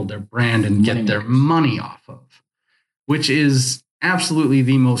and build their brand and get their money off of, which is absolutely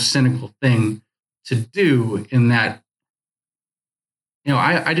the most cynical thing to do in that,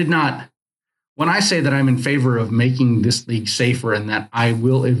 I did not, when I say that I'm in favor of making this league safer and that I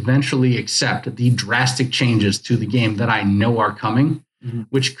will eventually accept the drastic changes to the game that I know are coming,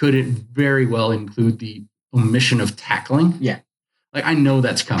 which could very well include the omission of tackling. Yeah. I know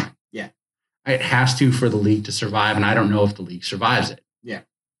that's coming. Yeah. It has to for the league to survive, and I don't know if the league survives it. Yeah.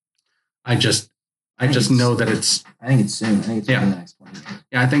 I just know that it's... I think it's soon. I think it's within the next 20 years.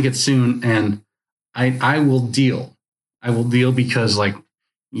 Yeah, I think it's soon, and I will deal. I will deal because,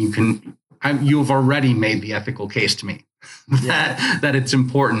 you have already made the ethical case to me that it's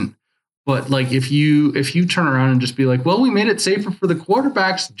important. But like if you turn around and just be like, well, we made it safer for the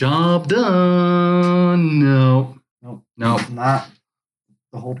quarterbacks, job done. No, not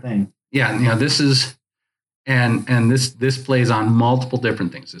the whole thing. Yeah, this is and this plays on multiple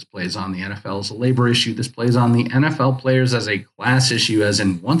different things. This plays on the NFL as a labor issue. This plays on the NFL players as a class issue, as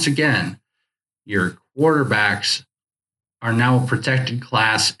in, once again, your quarterbacks are now a protected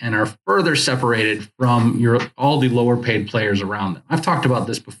class and are further separated from all the lower paid players around them. I've talked about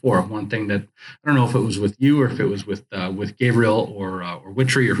this before. One thing that I don't know if it was with you or if it was with Gabriel or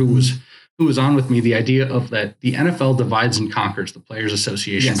Witry or who was on with me, the idea of that the NFL divides and conquers the Players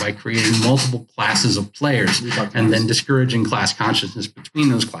Association by creating multiple classes of players and then discouraging class consciousness between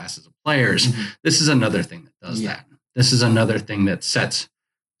those classes of players. Mm-hmm. This is another thing that does that. This is another thing that sets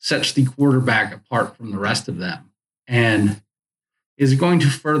the quarterback apart from the rest of them, and is going to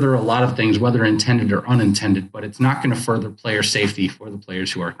further a lot of things, whether intended or unintended, but it's not going to further player safety for the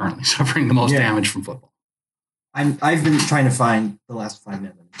players who are currently suffering the most damage from football. I've been trying to find the last 5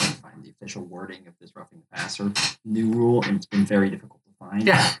 minutes, trying to find the official wording of this roughing the passer new rule, and it's been very difficult to find.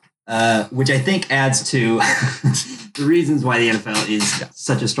 Yeah. Which I think adds to the reasons why the NFL is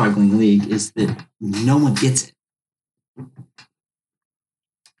such a struggling league, is that no one gets it.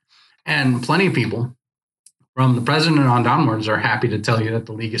 And plenty of people, from the president on downwards, are happy to tell you that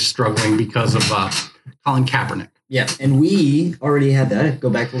the league is struggling because of Colin Kaepernick. Yeah, and we already had that. Go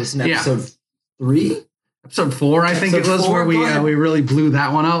back to listen to episode 3? Episode 4, I think it was, where we really blew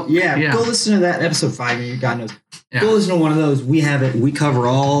that one out. Yeah, go listen to that. Episode 5, God knows. Yeah. Go listen to one of those. We have it. We cover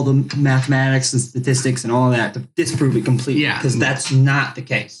all the mathematics and statistics and all that to disprove it completely. Yeah. Because that's not the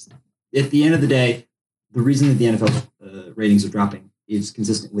case. At the end of the day, the reason that the NFL ratings are dropping is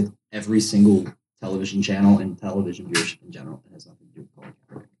consistent with every single television channel and television viewership in general. It has nothing to do with Colin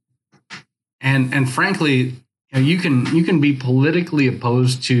Kaepernick. And frankly, you can be politically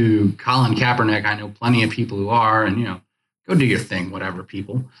opposed to Colin Kaepernick. I know plenty of people who are, and go do your thing, whatever,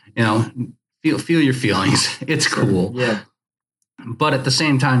 people. Feel your feelings. It's cool. Yeah. But at the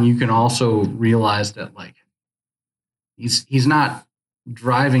same time, you can also realize that he's not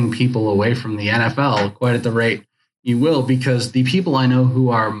driving people away from the NFL quite at the rate you will, because the people I know who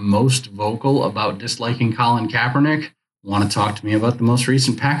are most vocal about disliking Colin Kaepernick want to talk to me about the most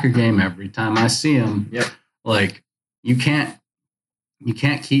recent Packer game every time I see him. Yep. You can't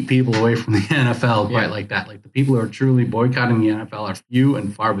keep people away from the NFL quite like that. Like, the people who are truly boycotting the NFL are few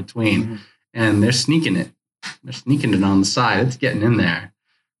and far between, and they're sneaking it. They're sneaking it on the side. It's getting in there.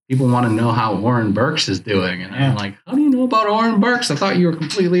 People want to know how Oren Burks is doing, and I'm like, how do you know about Oren Burks? I thought you were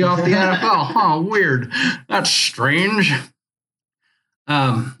completely off the NFL. Huh? Weird. That's strange. He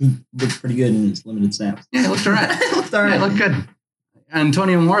looked pretty good in his limited snaps. Yeah, he looked all right. He looked good.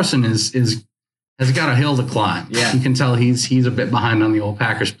 Antonio Morrison has got a hill to climb. Yeah. You can tell he's a bit behind on the old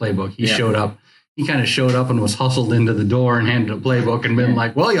Packers playbook. He showed up. He kind of showed up and was hustled into the door and handed a playbook and been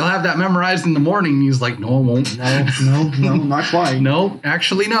like, well, you'll have that memorized in the morning. And he's like, no, I won't. No, not quite. No,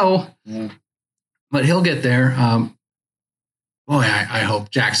 actually, no. Yeah. But he'll get there. I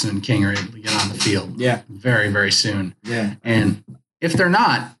hope Jackson and King are able to get on the field very, very soon. Yeah. And if they're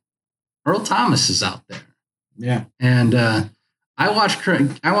not, Earl Thomas is out there. Yeah. And I watched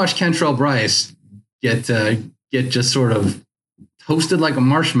Kentrell Bryce get just sort of toasted like a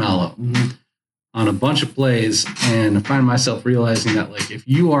marshmallow on a bunch of plays, and I find myself realizing that, if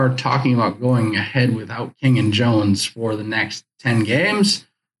you are talking about going ahead without King and Jones for the next 10 games,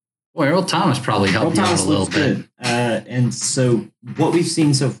 boy, Earl Thomas probably helped you out a little bit. And so what we've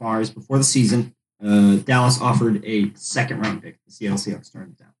seen so far is, before the season, Dallas offered a second-round pick. The Seattle Seahawks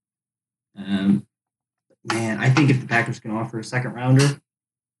turned it down. Man, I think if the Packers can offer a second-rounder,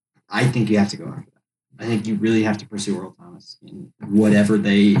 I think you have to go after that. I think you really have to pursue Earl Thomas in whatever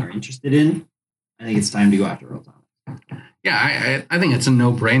they are interested in. I think it's time to go after Earl Thomas. Yeah, I think it's a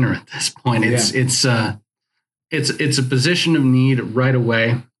no-brainer at this point. It's a position of need right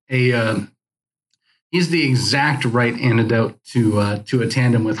away. He's the exact right antidote to a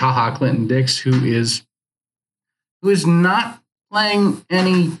tandem with HaHa Clinton-Dix, who is not playing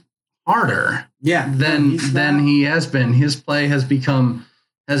any harder than he has been. His play has become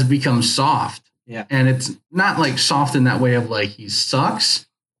soft. Yeah. And it's not soft in that way of he sucks,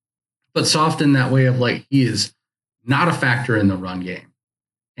 but soft in that way of he is not a factor in the run game.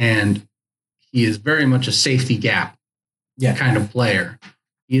 And he is very much a safety gap kind of player.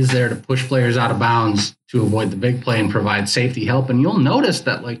 He is there to push players out of bounds to avoid the big play and provide safety help. And you'll notice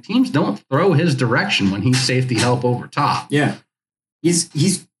that teams don't throw his direction when he's safety help over top. Yeah.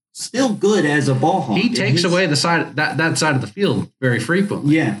 He's still good as a ball hawk. He takes away the side that side of the field very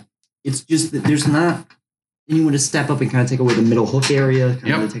frequently. Yeah. It's just that anyone to step up and kind of take away the middle hook area, kind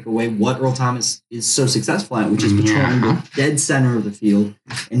Yep. of take away what Earl Thomas is so successful at, which is patrolling the dead center of the field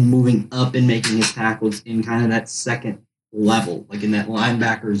and moving up and making his tackles in kind of that second level, like in that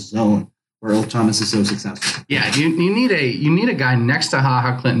linebacker zone where Earl Thomas is so successful. Yeah, you need a guy next to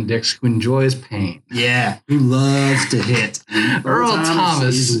HaHa Clinton Dix who enjoys pain. Yeah, who loves to hit. Earl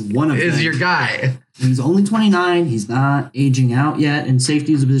Thomas is your guy. He's only 29. He's not aging out yet, and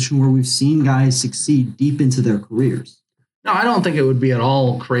safety is a position where we've seen guys succeed deep into their careers. No, I don't think it would be at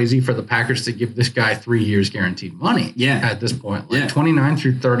all crazy for the Packers to give this guy 3 years guaranteed money. Yeah. At this point, 29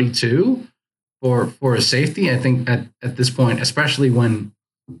 through 32 for a safety. I think at this point, especially when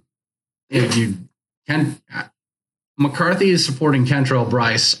if you can, McCarthy is supporting Kentrell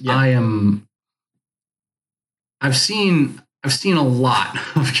Bryce. Yeah. I've seen a lot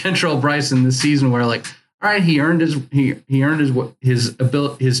of Kentrell Bryce in this season where, like, all right, he earned his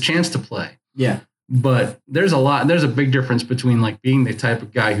chance to play. Yeah. But there's a big difference between like being the type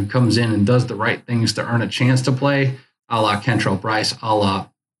of guy who comes in and does the right things to earn a chance to play, a la Kentrell Bryce, a la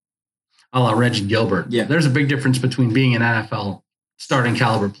Reggie Gilbert. Yeah. There's a big difference between being an NFL starting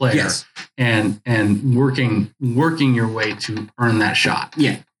caliber player and working your way to earn that shot.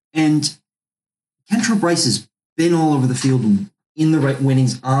 Yeah. And Kentrell Bryce has been all over the field in the right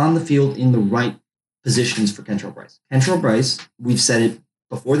winnings on the field in the right positions for Kentrell Bryce. Kentrell Bryce, we've said it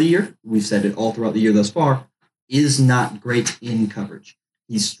before the year, we've said it all throughout the year thus far, is not great in coverage.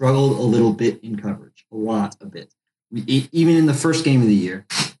 He's struggled a little bit in coverage, a bit. Even in the first game of the year,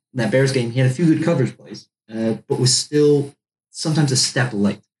 that Bears game, he had a few good coverage plays, but was still sometimes a step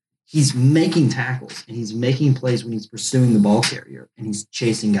late. He's making tackles and he's making plays when he's pursuing the ball carrier and he's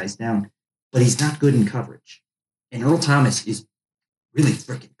chasing guys down, but he's not good in coverage. And Earl Thomas is really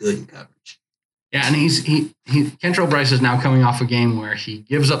freaking good in coverage. Yeah, and Kentrell Bryce is now coming off a game where he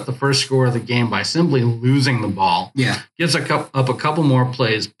gives up the first score of the game by simply losing the ball. Yeah, gives up a couple more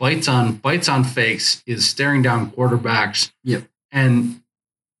plays, bites on fakes, is staring down quarterbacks. Yep, and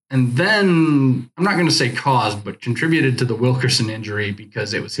then I'm not going to say caused, but contributed to the Wilkerson injury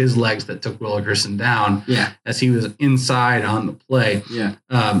because it was his legs that took Wilkerson down. Yeah, as he was inside on the play. Yeah,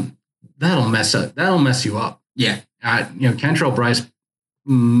 that'll mess you up. Yeah, Kentrell Bryce.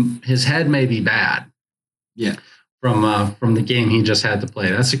 His head may be bad. Yeah, from the game he just had to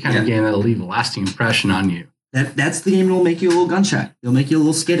play. That's the kind of game that'll leave a lasting impression on you. That's the game that'll make you a little gun shy. It'll make you a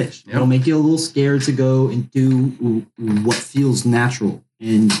little skittish. Yep. It'll make you a little scared to go and do what feels natural.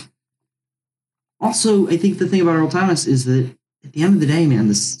 And also, I think the thing about Earl Thomas is that at the end of the day, man,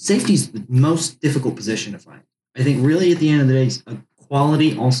 the safety's the most difficult position to find. I think really at the end of the day, a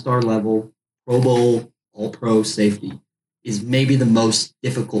quality all-star level, Pro Bowl, all-pro safety is maybe the most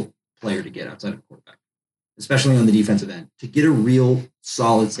difficult player to get outside of a quarterback, especially on the defensive end, to get a real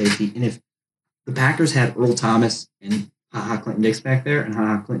solid safety. And if the Packers had Earl Thomas and HaHa Clinton Dix back there, and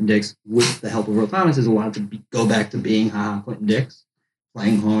HaHa Clinton Dix, with the help of Earl Thomas, is allowed to go back to being HaHa Clinton Dix,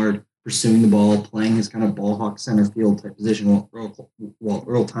 playing hard, pursuing the ball, playing his kind of ball hawk center field type position while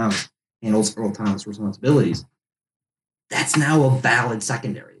Earl Thomas handles Earl Thomas' responsibilities. That's now a valid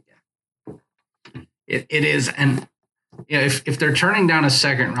secondary again. It is, and if they're turning down a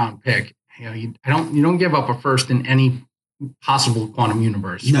second round pick, you don't give up a first in any possible quantum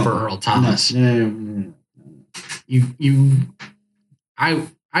universe for Earl Thomas. No.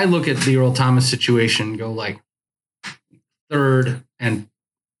 I look at the Earl Thomas situation, go like third, and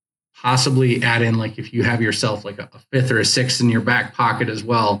possibly add in like if you have yourself like a fifth or a sixth in your back pocket as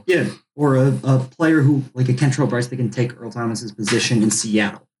well. Yeah, or a player who like a Kentrell Bryce that can take Earl Thomas's position in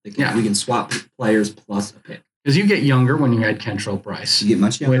Seattle. We can swap players plus a pick. Because you get younger when you add Kentrell Bryce. You get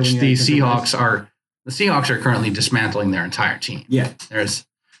much younger. Which the Seahawks are currently dismantling their entire team. Yeah.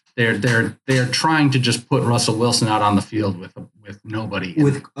 They're trying to just put Russell Wilson out on the field with nobody.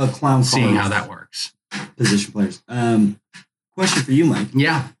 With a clown. Seeing how that works. Position players. Question for you, Mike.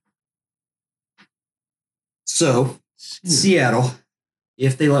 Yeah. So Seattle,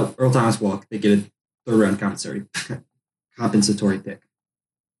 if they let Earl Thomas walk, they get a third round compensatory pick.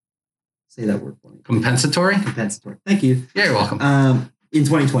 Say that word for me. Compensatory? Compensatory. Thank you. Yeah, you're welcome. In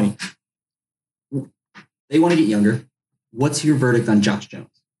 2020, they want to get younger. What's your verdict on Josh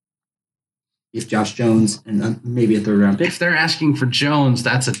Jones? If Josh Jones and maybe a third round pick. If they're asking for Jones,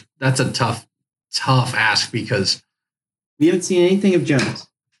 that's a tough ask because we haven't seen anything of Jones.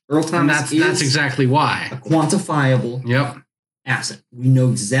 Earl Thomas that's exactly why. A quantifiable asset. We know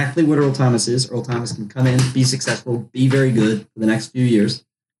exactly what Earl Thomas is. Earl Thomas can come in, be successful, be very good for the next few years.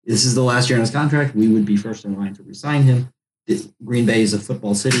 This is the last year on his contract. We would be first in line to resign him. Green Bay is a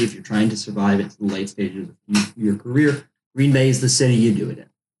football city. If you're trying to survive into the late stages of your career, Green Bay is the city you do it in.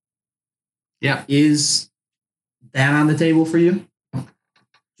 Yeah. Is that on the table for you? Do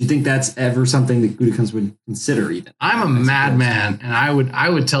you think that's ever something that Gutekunst would consider even? I'm a madman, and I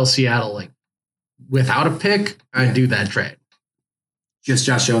would tell Seattle, like, without a pick, I'd do that trade. Just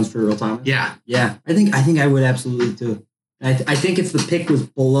Josh Jones for Earl Thomas? Yeah. Yeah. I think I would absolutely too. I think if the pick was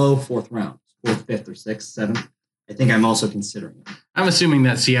below fourth round, fourth, fifth, or sixth, seventh, I think I'm also considering it. I'm assuming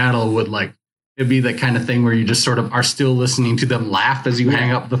that Seattle would, like, it'd be the kind of thing where you just sort of are still listening to them laugh as you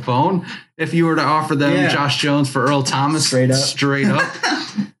hang up the phone. If you were to offer them Josh Jones for Earl Thomas, straight up.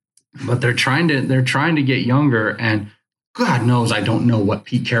 But they're trying to get younger, and God knows I don't know what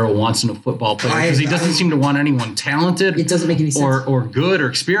Pete Carroll wants in a football player, because he doesn't seem to want anyone talented. It doesn't make any sense. Or good or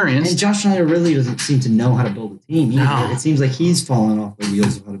experienced. And Josh Schneider really doesn't seem to know how to build a team either. No. It seems like he's fallen off the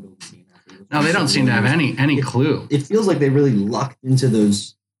wheels of how to build a team. No, they don't seem to have any clue. It feels like they really lucked into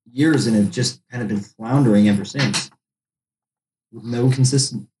those years and have just kind of been floundering ever since. With no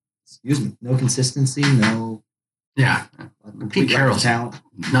consistency, no. Yeah. Pete Carroll's talent.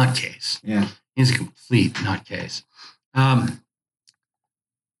 Nutcase. Yeah. He's a complete nutcase.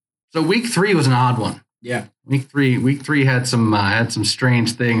 So week 3 was an odd one. Yeah. Week three had some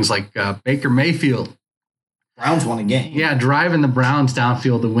strange things, like Baker Mayfield. Browns won a game. Yeah, driving the Browns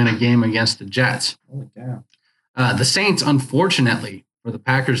downfield to win a game against the Jets. Holy cow. The Saints, unfortunately, for the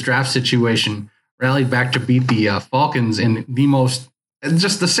Packers draft situation, rallied back to beat the Falcons in the most.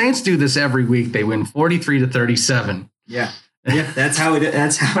 Just the Saints do this every week. They win 43-37. Yeah, that's how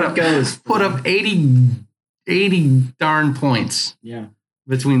it goes. Put up 80 darn points. Yeah.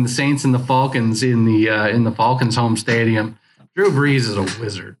 Between the Saints and the Falcons in the Falcons home stadium. Drew Brees is a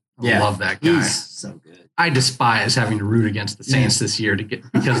wizard. I love that guy. He's so good. I despise having to root against the Saints this year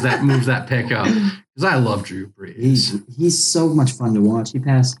because that moves that pick up. Because I love Drew Brees. He's so much fun to watch. He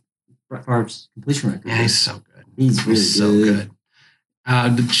passed Brett Favre's completion record. Yeah, he's so good. He's really so good.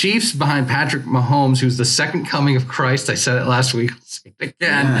 The Chiefs behind Patrick Mahomes, who's the second coming of Christ. I said it last week. I'll say it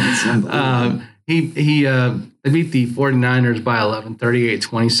again. Yeah, it's unbelievable. They beat the 49ers by 11,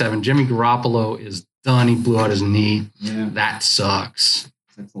 38-27. Jimmy Garoppolo is done. He blew out his knee. Yeah. That sucks.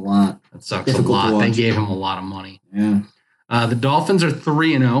 That's a lot. That sucks a lot. They gave him a lot of money. Yeah. The Dolphins are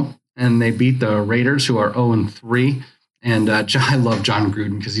 3-0, and they beat the Raiders, who are 0-3. And I love John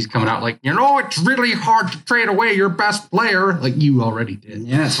Gruden because he's coming out like, it's really hard to trade away your best player, like you already did.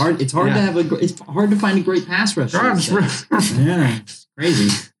 Yeah, it's hard. It's hard to have it's hard to find a great pass rush. Yeah, it's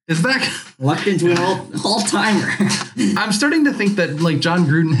crazy. Is that lucked into an all-timer? I'm starting to think that like John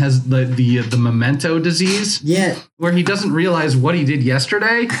Gruden has the memento disease. Yeah, where he doesn't realize what he did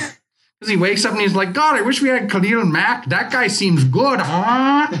yesterday. Because he wakes up and he's like, God, I wish we had Khalil Mack. That guy seems good,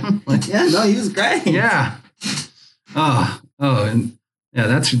 huh? Like, yeah, no, he was great. Yeah. And yeah,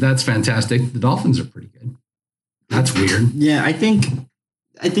 that's fantastic. The Dolphins are pretty good. That's weird. Yeah, I think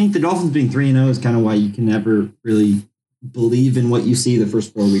the Dolphins being 3-0 is kind of why you can never really believe in what you see the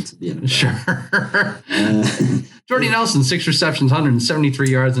first 4 weeks of the NFL. Sure. Jordy Nelson, 6 receptions, 173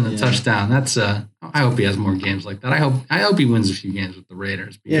 yards and a touchdown. That's I hope he has more games like that. I hope he wins a few games with the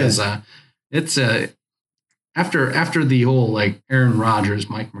Raiders because it's after the whole like Aaron Rodgers,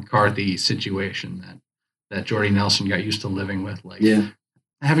 Mike McCarthy situation that Jordy Nelson got used to living with, like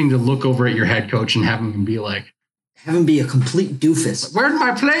having to look over at your head coach and have him be like, have him be a complete doofus. Where'd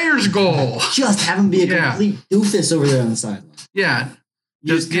my players go? Just have him be a complete doofus over there on the sideline. Yeah.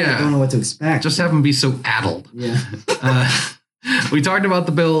 You just don't know what to expect. Just have him be so addled. Yeah. We talked about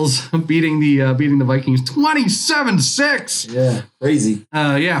the Bills beating the Vikings 27-6. Yeah. Crazy.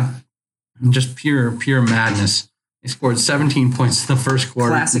 Yeah. Just pure madness. They scored 17 points in the first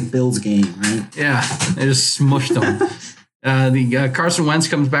quarter. Classic Bills game, right? Yeah. They just smushed them. Carson Wentz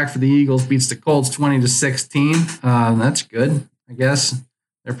comes back for the Eagles, beats the Colts 20-16. That's good, I guess.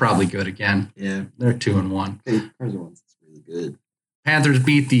 They're probably good again. Yeah. They're 2-1. Hey, Carson Wentz is really good. Panthers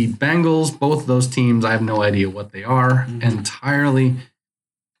beat the Bengals. Both of those teams, I have no idea what they are entirely.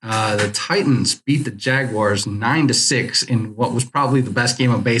 The Titans beat the Jaguars 9-6 in what was probably the best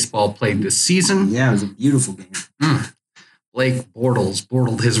game of baseball played this season. Yeah, it was a beautiful game. Blake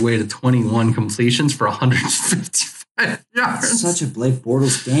Bortles his way to 21 completions for 155 yards. Such a Blake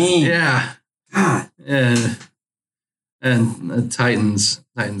Bortles game. Yeah. God. And the Titans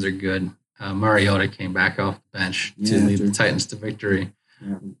are good. Mariota came back off the bench to lead the Titans to victory.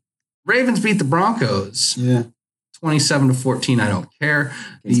 Yeah. Ravens beat the Broncos. Yeah. 27-14. I don't care.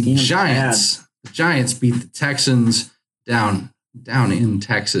 The Giants beat the Texans down in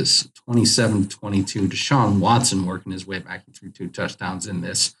Texas, 27-22. Deshaun Watson working his way back and threw 2 touchdowns in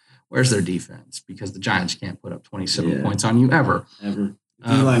this. Where's their defense? Because the Giants can't put up 27 points on you ever. Ever.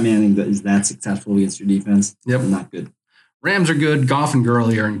 Eli Manning is that successful against your defense. Yep. Not good. Rams are good. Goff and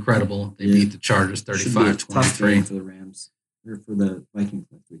Gurley are incredible. They beat the Chargers 35-23. Tough game for the Rams or for the Vikings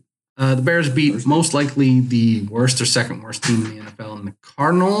next week. The Bears beat most likely the worst or second worst team in the NFL, and the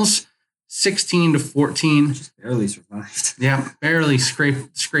Cardinals 16-14. Just barely survived. Yeah, barely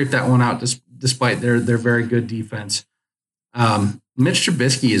scraped that one out despite their very good defense. Mitch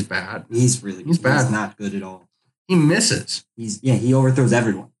Trubisky is bad. He's bad. He's not good at all. He misses. He overthrows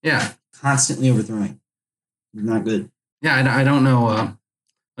everyone. Yeah, constantly overthrowing. He's not good. Yeah, I don't know.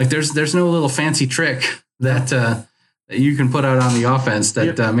 There's no little fancy trick that you can put out on the offense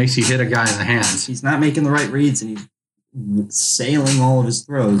that makes you hit a guy in the hands. He's not making the right reads, and he's sailing all of his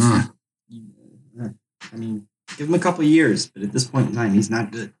throws. I mean, give him a couple of years, but at this point in time, he's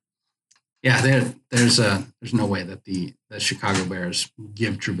not good. Yeah, there's no way that the Chicago Bears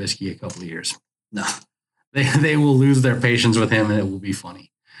give Trubisky a couple of years. No, they will lose their patience with him, and it will be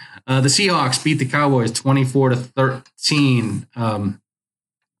funny. The Seahawks beat the Cowboys 24-13.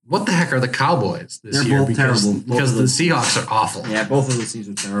 What the heck are the Cowboys this year? Both terrible. Because the Seahawks are awful. Yeah, both of those teams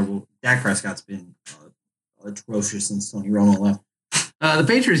are terrible. Dak Prescott's been atrocious since Tony Romo left. The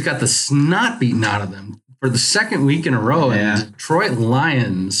Patriots got the snot beaten out of them for the second week in a row. Yeah. And Detroit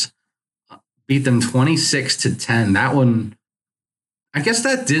Lions beat them 26-10. That one, I guess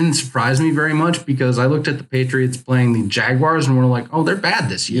that didn't surprise me very much because I looked at the Patriots playing the Jaguars and we're like, oh, they're bad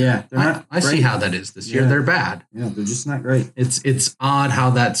this year. Yeah, I see how that is this year. They're bad. Yeah, they're just not great. It's odd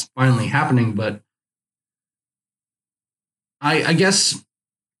how that's finally happening, but I guess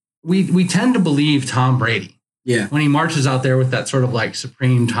we tend to believe Tom Brady. Yeah. When he marches out there with that sort of like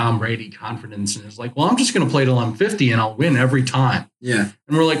supreme Tom Brady confidence and is like, well, I'm just going to play till I'm 50 and I'll win every time. Yeah.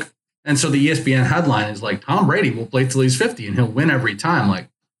 And we're like, and so the ESPN headline is like, Tom Brady will play till he's 50 and he'll win every time. Like,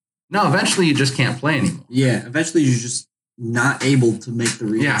 no, eventually you just can't play anymore. Yeah. Eventually you're just not able to make the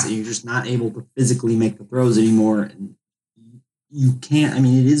reads. Yeah. And you're just not able to physically make the throws anymore. And you can't, I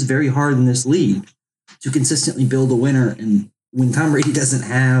mean, it is very hard in this league to consistently build a winner. And when Tom Brady doesn't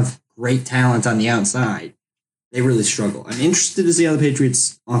have great talent on the outside, they really struggle. I'm interested to see how the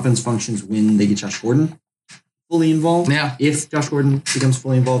Patriots offense functions when they get Josh Gordon fully involved. Yeah. If Josh Gordon becomes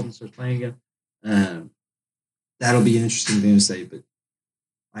fully involved and starts playing again, that'll be an interesting thing to say. But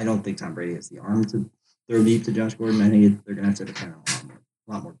I don't think Tom Brady has the arm to throw deep to Josh Gordon. I think they're going to have to depend on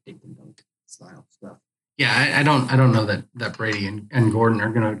a lot more dink and dunk style stuff. Yeah, I don't know that Brady and Gordon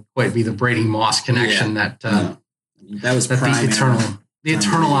are going to quite be the Brady Moss connection that I mean, that was that the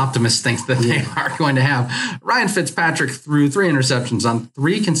eternal optimist thinks that they are going to have. Ryan Fitzpatrick threw 3 interceptions on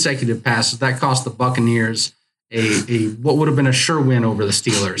 3 consecutive passes. That cost the Buccaneers a what would have been a sure win over the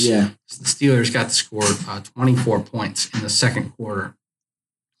Steelers. Yeah. The Steelers got to score 24 points in the second quarter.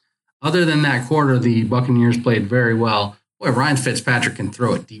 Other than that quarter, the Buccaneers played very well. Boy, Ryan Fitzpatrick can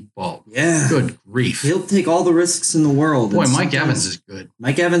throw a deep ball. Yeah. Good grief. He'll take all the risks in the world. Boy, Mike Evans is good.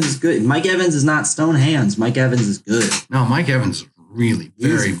 Mike Evans is good. Mike Evans is not stone hands. Mike Evans is good. No, Mike Evans is really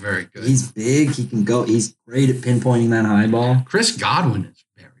very, very good. He's big. He can go. He's great at pinpointing that high ball. Chris Godwin is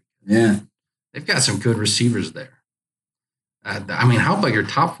very good. Yeah. They've got some good receivers there. I mean, how about your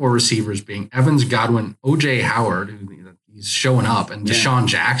top 4 receivers being Evans, Godwin, O.J. Howard, who he's showing up, and Deshaun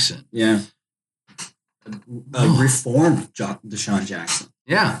Jackson. Yeah. Reformed Deshaun Jackson.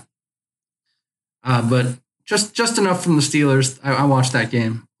 Yeah. But just enough from the Steelers. I watched that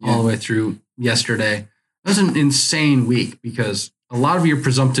game all the way through yesterday. It was an insane week because a lot of your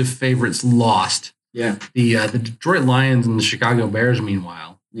presumptive favorites lost. Yeah. The Detroit Lions and the Chicago Bears,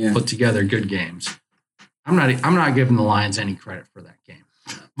 meanwhile, put together good games. I'm not giving the Lions any credit for that game.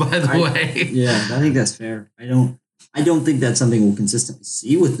 By the way. Yeah, I think that's fair. I don't think that's something we'll consistently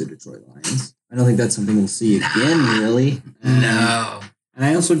see with the Detroit Lions. I don't think that's something we'll see again, really. No. And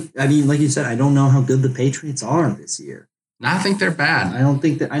I mean, like you said, I don't know how good the Patriots are this year. I think they're bad. I don't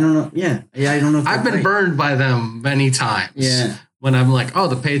know. Yeah, I don't know. If I've been burned by them many times. Yeah. When I'm like, oh,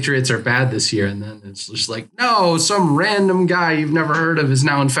 the Patriots are bad this year. And then it's just like, no, some random guy you've never heard of is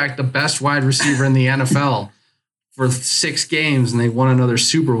now, in fact, the best wide receiver in the NFL for 6 games. And they won another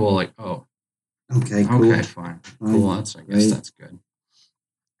Super Bowl. Like, oh. Okay, cool. Okay, fine. Cool. I guess that's good.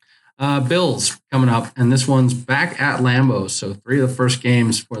 Bills coming up. And this one's back at Lambeau. So 3 of the first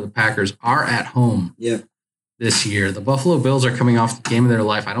games for the Packers are at home. Yeah. This year. The Buffalo Bills are coming off the game of their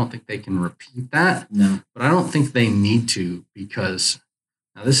life. I don't think they can repeat that. No. But I don't think they need to because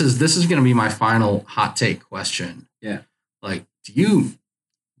now this is going to be my final hot take question. Yeah. Like, do you,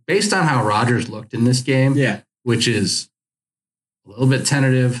 based on how Rodgers looked in this game, which is a little bit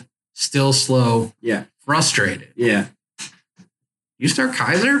tentative, still slow, frustrated. Yeah. You start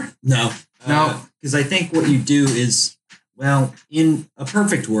Kaiser? No. Because I think what you do is, well, in a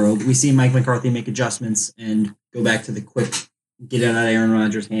perfect world, we see Mike McCarthy make adjustments and go back to the quick, get it out of Aaron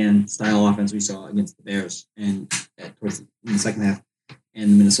Rodgers' hand style offense we saw against the Bears and in the second half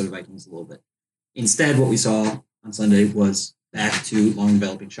and the Minnesota Vikings a little bit. Instead, what we saw on Sunday was back to long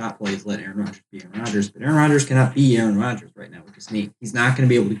developing shot plays, let Aaron Rodgers be Aaron Rodgers. But Aaron Rodgers cannot be Aaron Rodgers right now with his knee. He's not going to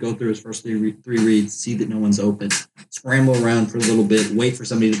be able to go through his first three reads, see that no one's open, scramble around for a little bit, wait for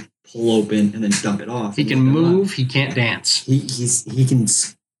somebody to pull open, and then dump it off. He can move. He can't dance. He can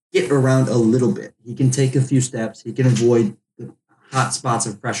get around a little bit. He can take a few steps. He can avoid the hot spots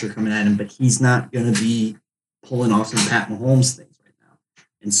of pressure coming at him, but he's not going to be pulling off some Pat Mahomes things right now.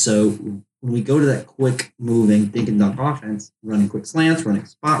 And so when we go to that quick moving, think and dunk offense, running quick slants, running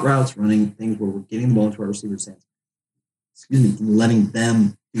spot routes, running things where we're getting the ball into our receivers' hands, and letting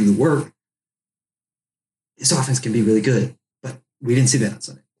them do the work, this offense can be really good. But we didn't see that on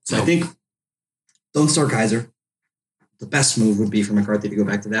Sunday. So I think don't start Kaiser. The best move would be for McCarthy to go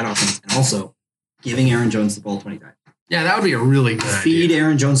back to that offense and also giving Aaron Jones the ball 20 times. Yeah, that would be a really good Feed idea.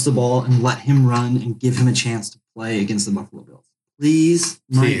 Aaron Jones the ball and let him run and give him a chance to play against the Buffalo Bills. Please,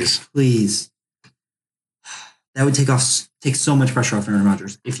 Mike, please. That would take so much pressure off Aaron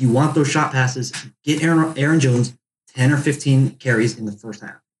Rodgers. If you want those shot passes, get Aaron Jones 10 or 15 carries in the first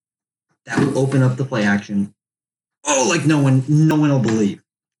half. That will open up the play action. Oh, like no one will believe.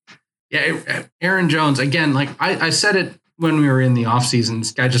 Yeah, Aaron Jones, again, like I said it when we were in the offseason,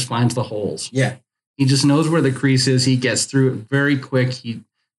 this guy just finds the holes. Yeah. He just knows where the crease is. He gets through it very quick. He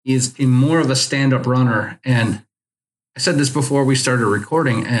is more of a stand-up runner. And I said this before we started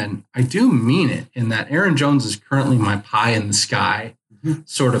recording, and I do mean it in that Aaron Jones is currently my pie in the sky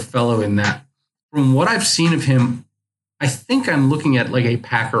sort of fellow in that. From what I've seen of him, I think I'm looking at like a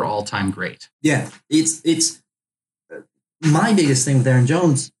Packer all-time great. Yeah, it's my biggest thing with Aaron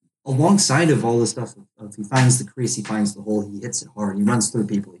Jones, alongside of all this stuff, if he finds the crease, he finds the hole, he hits it hard, he runs through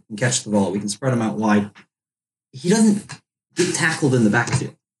people, he can catch the ball, we can spread him out wide. He doesn't get tackled in the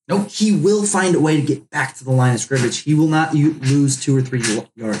backfield. Nope. He will find a way to get back to the line of scrimmage. He will not lose 2 or 3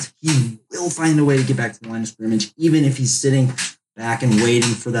 yards. He will find a way to get back to the line of scrimmage, even if he's sitting back and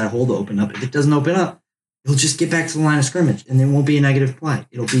waiting for that hole to open up. If it doesn't open up, he'll just get back to the line of scrimmage, and there won't be a negative play.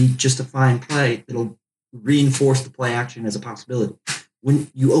 It'll be just a fine play. It'll reinforce the play action as a possibility.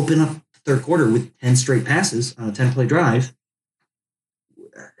 When you open up the third quarter with 10 straight passes on a 10-play drive,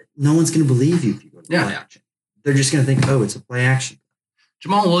 no one's going to believe you if you go to play action. They're just going to think, oh, it's a play action.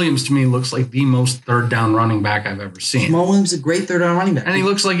 Jamal Williams to me looks like the most third down running back I've ever seen. Jamal Williams is a great third down running back. And he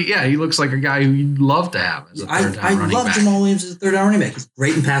looks like a guy who you'd love to have as a third down running back. I love Jamal Williams as a third down running back. He's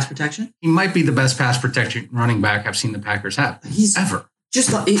great in pass protection. He might be the best pass protection running back I've seen the Packers have ever.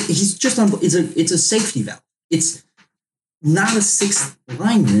 It's a safety valve. It's not a sixth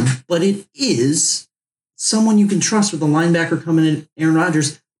lineman, but it is someone you can trust with a linebacker coming in. Aaron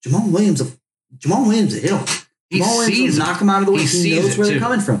Rodgers, Jamal Williams, a hill. Jamal Williams will knock him out of the way. He knows where they're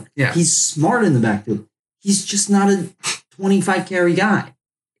coming from. Yeah. He's smart in the backfield. He's just not a 25 carry guy.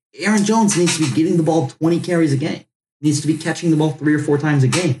 Aaron Jones needs to be getting the ball 20 carries a game. He needs to be catching the ball 3 or 4 times a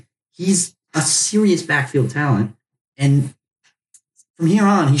game. He's a serious backfield talent, and from here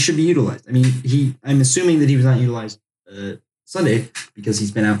on, he should be utilized. I mean, I'm assuming that he was not utilized Sunday because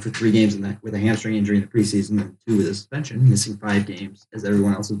he's been out for 3 games with a hamstring injury in the preseason and 2 with a suspension, missing 5 games as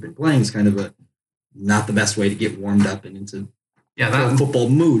everyone else has been playing. Is kind of not the best way to get warmed up and into that football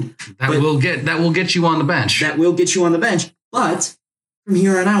mood. That will get you on the bench. That will get you on the bench. But from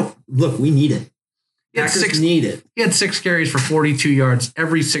here on out, look, we need it. Packers need it. He had 6 carries for 42 yards.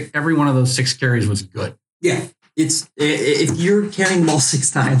 Every one of those 6 carries was good. Yeah. If you're carrying the ball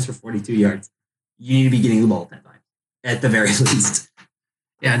 6 times for 42 yards, you need to be getting the ball 10 times at the very least.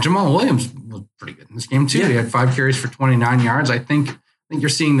 Yeah, Jamal Williams was pretty good in this game too. Yeah. He had 5 carries for 29 yards. I think you're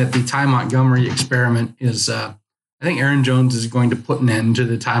seeing that the Ty Montgomery experiment is. I think Aaron Jones is going to put an end to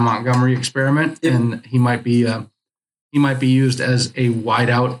the Ty Montgomery experiment, and he might be used as a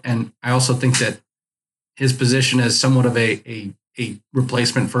wideout. And I also think that his position as somewhat of a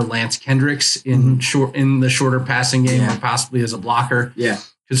replacement for Lance Kendricks in the shorter passing game, or possibly as a blocker. Yeah,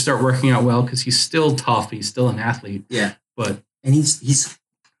 could start working out well because he's still tough. He's still an athlete. Yeah, and he's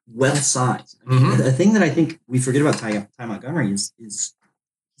well sized. I mean, the thing that I think we forget about Ty Montgomery is he's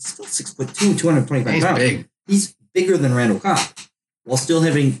still 6'2", 225 pounds. He's big. He's bigger than Randall Cobb, while still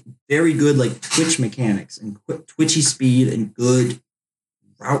having very good twitch mechanics and twitchy speed and good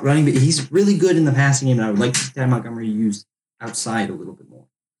route running. But he's really good in the passing game, and I would like to see Ty Montgomery used outside a little bit more,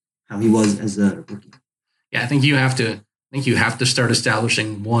 how he was as a rookie. Yeah, I think you have to start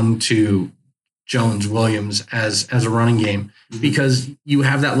establishing 1-2 Jones Williams as a running game because you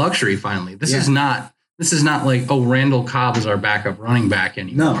have that luxury finally. This is not this is not like, oh, Randall Cobb is our backup running back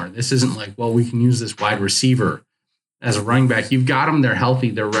anymore. No. This isn't like, well, we can use this wide receiver as a running back. You've got them. They're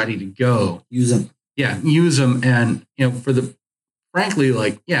healthy. They're ready to go. Use them. Yeah, use them. And, frankly,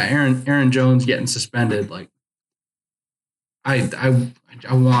 like, yeah, Aaron Jones getting suspended. Like, I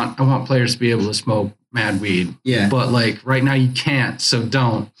want players to be able to smoke mad weed. Yeah. But like right now you can't, so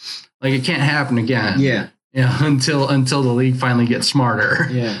don't. Like it can't happen again. Yeah. Yeah. Until the league finally gets smarter.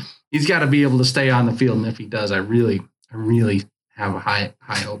 Yeah. He's got to be able to stay on the field, and if he does, I really have high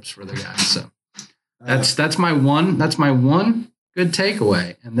hopes for the guy. So that's my one good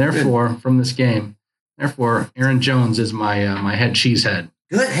takeaway, and therefore from this game, Aaron Jones is my head cheesehead.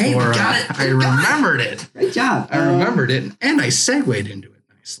 Good. Hey, we got it. I remembered it. Great job. I remembered it, and I segued into it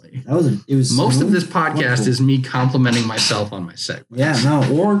nicely. It was most of this podcast wonderful. Is me complimenting myself on my segue. Yeah,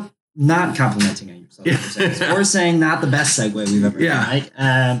 no, or not complimenting yourself. Yeah. Or saying not the best segue we've ever done. Right?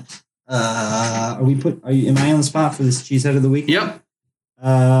 Am I on the spot for this cheesehead of the week? Yep.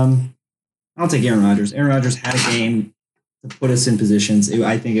 I'll take Aaron Rodgers. Aaron Rodgers had a game to put us in positions.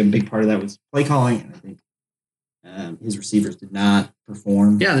 I think a big part of that was play calling, and I think his receivers did not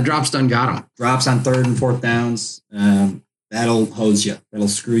perform. Yeah, the drops done got him. Drops on 3rd and 4th downs. That'll hose you. That'll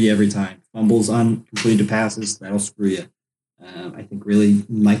screw you every time. Fumbles on completed passes. That'll screw you. I think really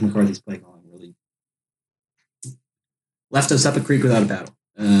Mike McCarthy's play calling really left us up a creek without a paddle.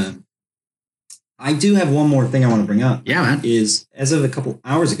 I do have one more thing I want to bring up. Yeah, man. Is as of a couple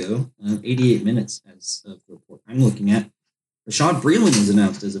hours ago, 88 minutes as of the report I'm looking at, Bashaud Breeland was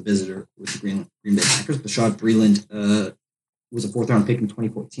announced as a visitor with the Green Bay Packers. Bashaud Breeland was a 4th-round pick in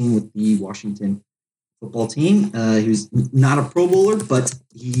 2014 with the Washington football team. He was not a Pro Bowler, but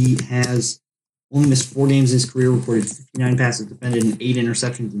he has only missed 4 games in his career, recorded 59 passes defended and 8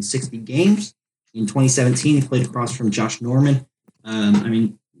 interceptions in 60 games. In 2017, he played across from Josh Norman.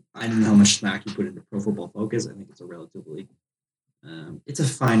 I don't know how much smack he put into Pro Football Focus. I think it's a relatively, it's a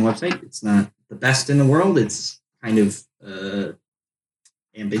fine website. It's not the best in the world. It's kind of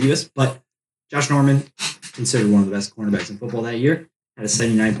ambiguous, but Josh Norman, considered one of the best cornerbacks in football that year, had a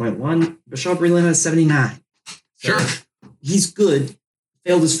 79.1. Bashaud Breeland had a 79. So sure. He's good.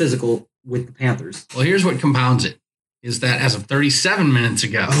 Failed his physical with the Panthers. Well, here's what compounds it, is that as of 37 minutes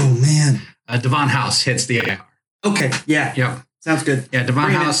ago, oh man, Devon House hits the IR. Okay, yeah. Yep. Sounds good. Yeah,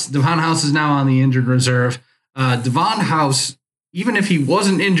 Devon House is now on the injured reserve. Devon House, even if he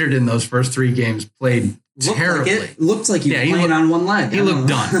wasn't injured in those first 3 games, played terribly. Looked like he was playing on one leg. He looked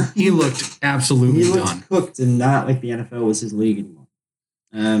done. He looked absolutely done. He looked cooked, and not like the NFL was his league anymore.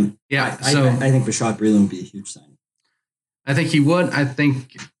 I think Bashaud Breeland would be a huge sign. I think he would. I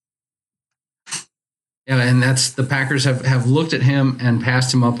think, and that's the Packers have looked at him and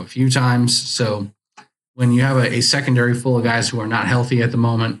passed him up a few times. So when you have a secondary full of guys who are not healthy at the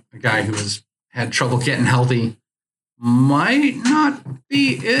moment, a guy who has had trouble getting healthy might not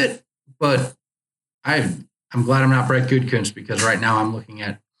be it, but I'm glad I'm not Brett Goodkunst, because right now I'm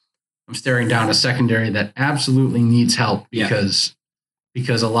staring down a secondary that absolutely needs help because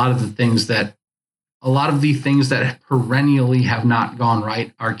a lot of the things that perennially have not gone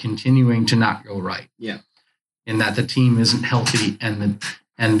right are continuing to not go right. Yeah. In that the team isn't healthy, and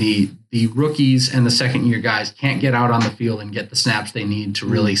the rookies and the second year guys can't get out on the field and get the snaps they need to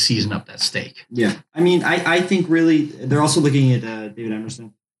really season up that steak. Yeah. I mean, I think really they're also looking at David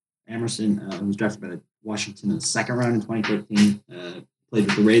Emerson. Emerson was drafted by the Washington in the 2nd round in 2013, played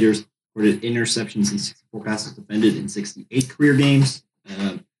with the Raiders, recorded interceptions in 64 passes defended in 68 career games.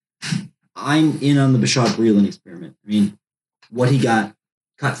 I'm in on the Bashaud Breeland experiment. I mean, what he got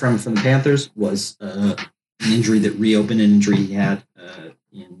cut from the Panthers was an injury that reopened an injury he had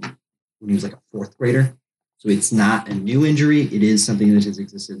when he was like a 4th grader. So it's not a new injury. It is something that has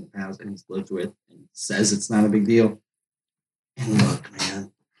existed in the past and he's lived with and says it's not a big deal. And look,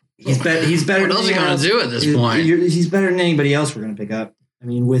 man, he's better. What else are you going to do at this point? He's better than anybody else we're going to pick up. I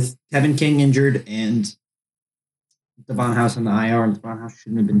mean, with Kevin King injured and Devon House on the IR, and Devon House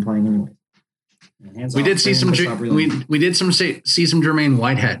shouldn't have been playing anyway. We did see some Jermaine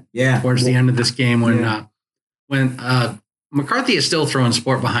Whitehead. Towards the end of this game when McCarthy is still throwing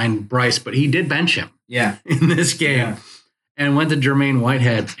sport behind Bryce, but he did bench him. Yeah. In this game, and went to Jermaine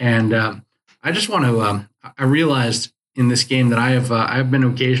Whitehead, and I just want to. I realized in this game that I've been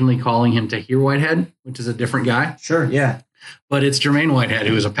occasionally calling him Tahir Whitehead, which is a different guy. Sure. Yeah. But it's Jermaine Whitehead,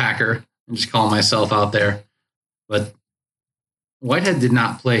 who is a Packer. I'm just calling myself out there, but Whitehead did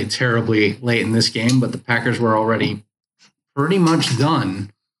not play terribly late in this game, but the Packers were already pretty much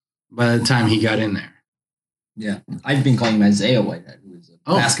done by the time he got in there. Yeah. I've been calling him Isaiah Whitehead, who is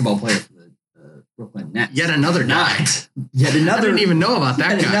a basketball player for the Brooklyn Nets. Yet another guy. Yet another. I didn't even know about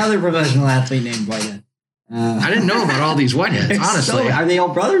that guy. Another professional athlete named Whitehead. I didn't know about all these Whiteheads, honestly. Are they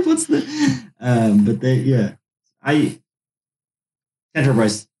all brothers? What's the? But Kendra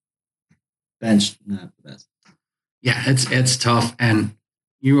Bryce bench, not the best. Yeah, it's tough, and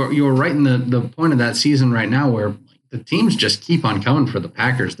you're right in the point of that season right now where the teams just keep on coming for the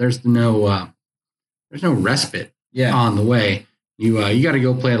Packers. There's no respite on the way. You got to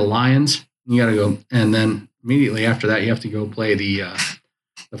go play the Lions. You got to go, and then immediately after that, you have to go play the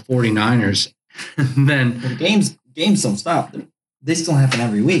 49ers. And then the games don't stop. They still happen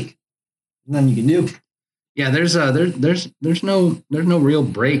every week. Nothing you can do. Yeah, there's no real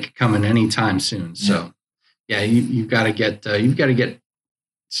break coming anytime soon. So yeah, you've got to get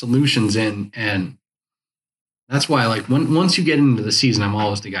solutions in, and that's why once you get into the season, I'm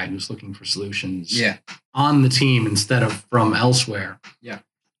always the guy who's looking for solutions on the team instead of from elsewhere. Yeah.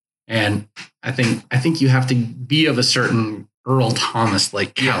 And I think you have to be of a certain Earl Thomas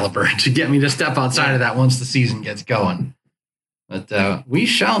caliber to get me to step outside of that once the season gets going. But we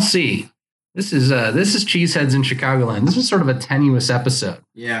shall see. This is Cheeseheads in Chicagoland. This is sort of a tenuous episode.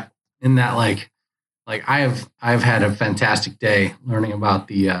 Yeah. In that I have had a fantastic day learning about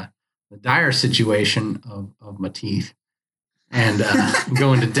the dire situation of my teeth and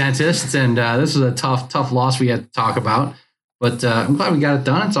going to dentists, and this is a tough loss we had to talk about. But I'm glad we got it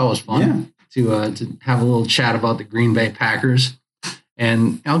done. It's always fun to have a little chat about the Green Bay Packers.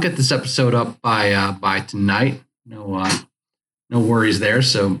 And I'll get this episode up by tonight. No worries there.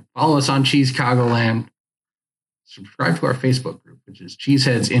 So follow us on Cheese Chicagoland. Subscribe to our Facebook group, which is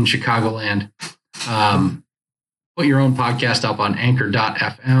Cheeseheads in Chicagoland. Put your own podcast up on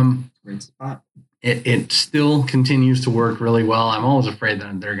anchor.fm. Great spot. It still continues to work really well. I'm always afraid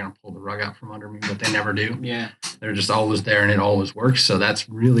that they're going to pull the rug out from under me, but they never do. Yeah. They're just always there, and it always works. So that's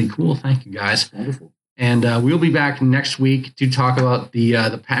really cool. Thank you, guys. Wonderful. And we'll be back next week to talk about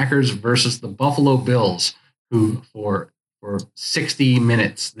the Packers versus the Buffalo Bills, who for 60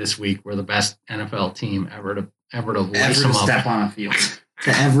 minutes this week were the best NFL team ever to lace them up. Step on a field.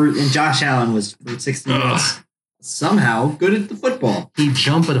 And Josh Allen was for 60 minutes. Somehow good at the football. He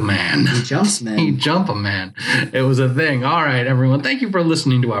jumped a man. He jumps, man. He jumped a man. It was a thing. All right, everyone. Thank you for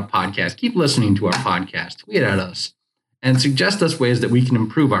listening to our podcast. Keep listening to our podcast. Tweet at us and suggest us ways that we can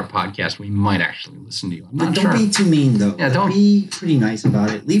improve our podcast. We might actually listen to you. Don't be too mean, though. Yeah, don't be pretty nice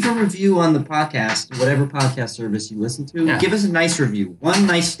about it. Leave a review on the podcast, whatever podcast service you listen to. Yeah. Give us a nice review. One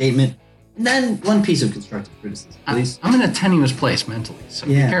nice statement. And then one piece of constructive criticism, please. I'm in a tenuous place mentally, so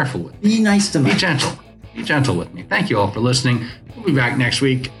be careful with me. Be nice to me. Be gentle. Be gentle with me. Thank you all for listening. We'll be back next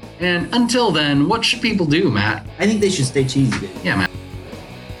week. And until then, what should people do, Matt? I think they should stay cheesy, baby. Yeah, Matt.